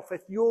ourselves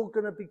if you're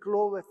going to be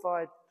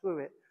glorified through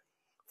it.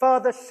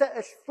 Father, set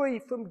us free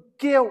from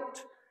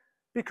guilt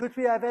because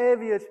we have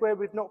areas where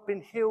we've not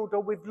been healed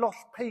or we've lost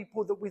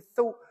people that we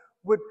thought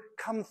would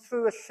come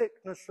through a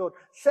sickness, Lord.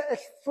 Set us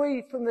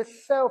free from the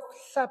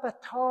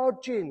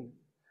self-sabotaging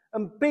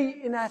and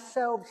beating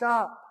ourselves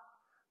up.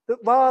 That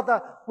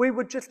rather we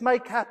would just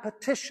make our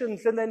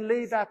petitions and then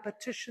leave our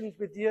petitions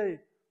with you.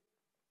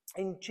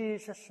 In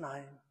Jesus'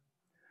 name.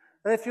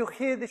 And if you're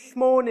here this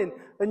morning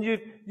and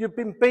you've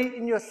been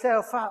beating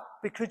yourself up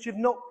because you've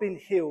not been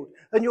healed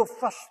and you're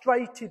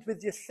frustrated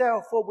with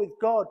yourself or with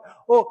God,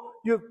 or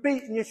you've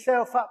beaten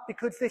yourself up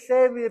because this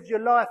area of your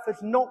life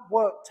has not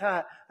worked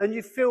out and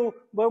you feel,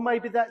 well,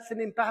 maybe that's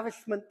an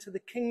embarrassment to the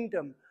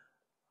kingdom.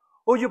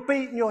 Or you're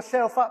beating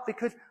yourself up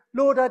because,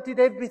 Lord, I did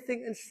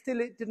everything and still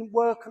it didn't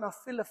work and I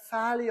feel a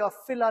failure. I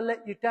feel I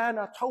let you down.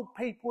 I told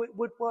people it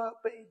would work,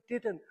 but it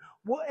didn't.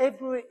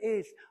 Whatever it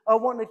is, I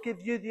want to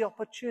give you the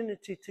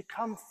opportunity to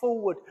come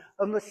forward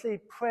and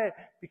receive prayer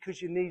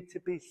because you need to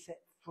be set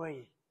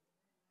free.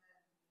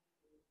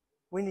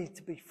 We need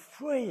to be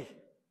free.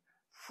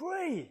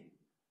 Free.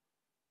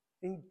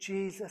 In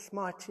Jesus'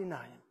 mighty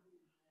name.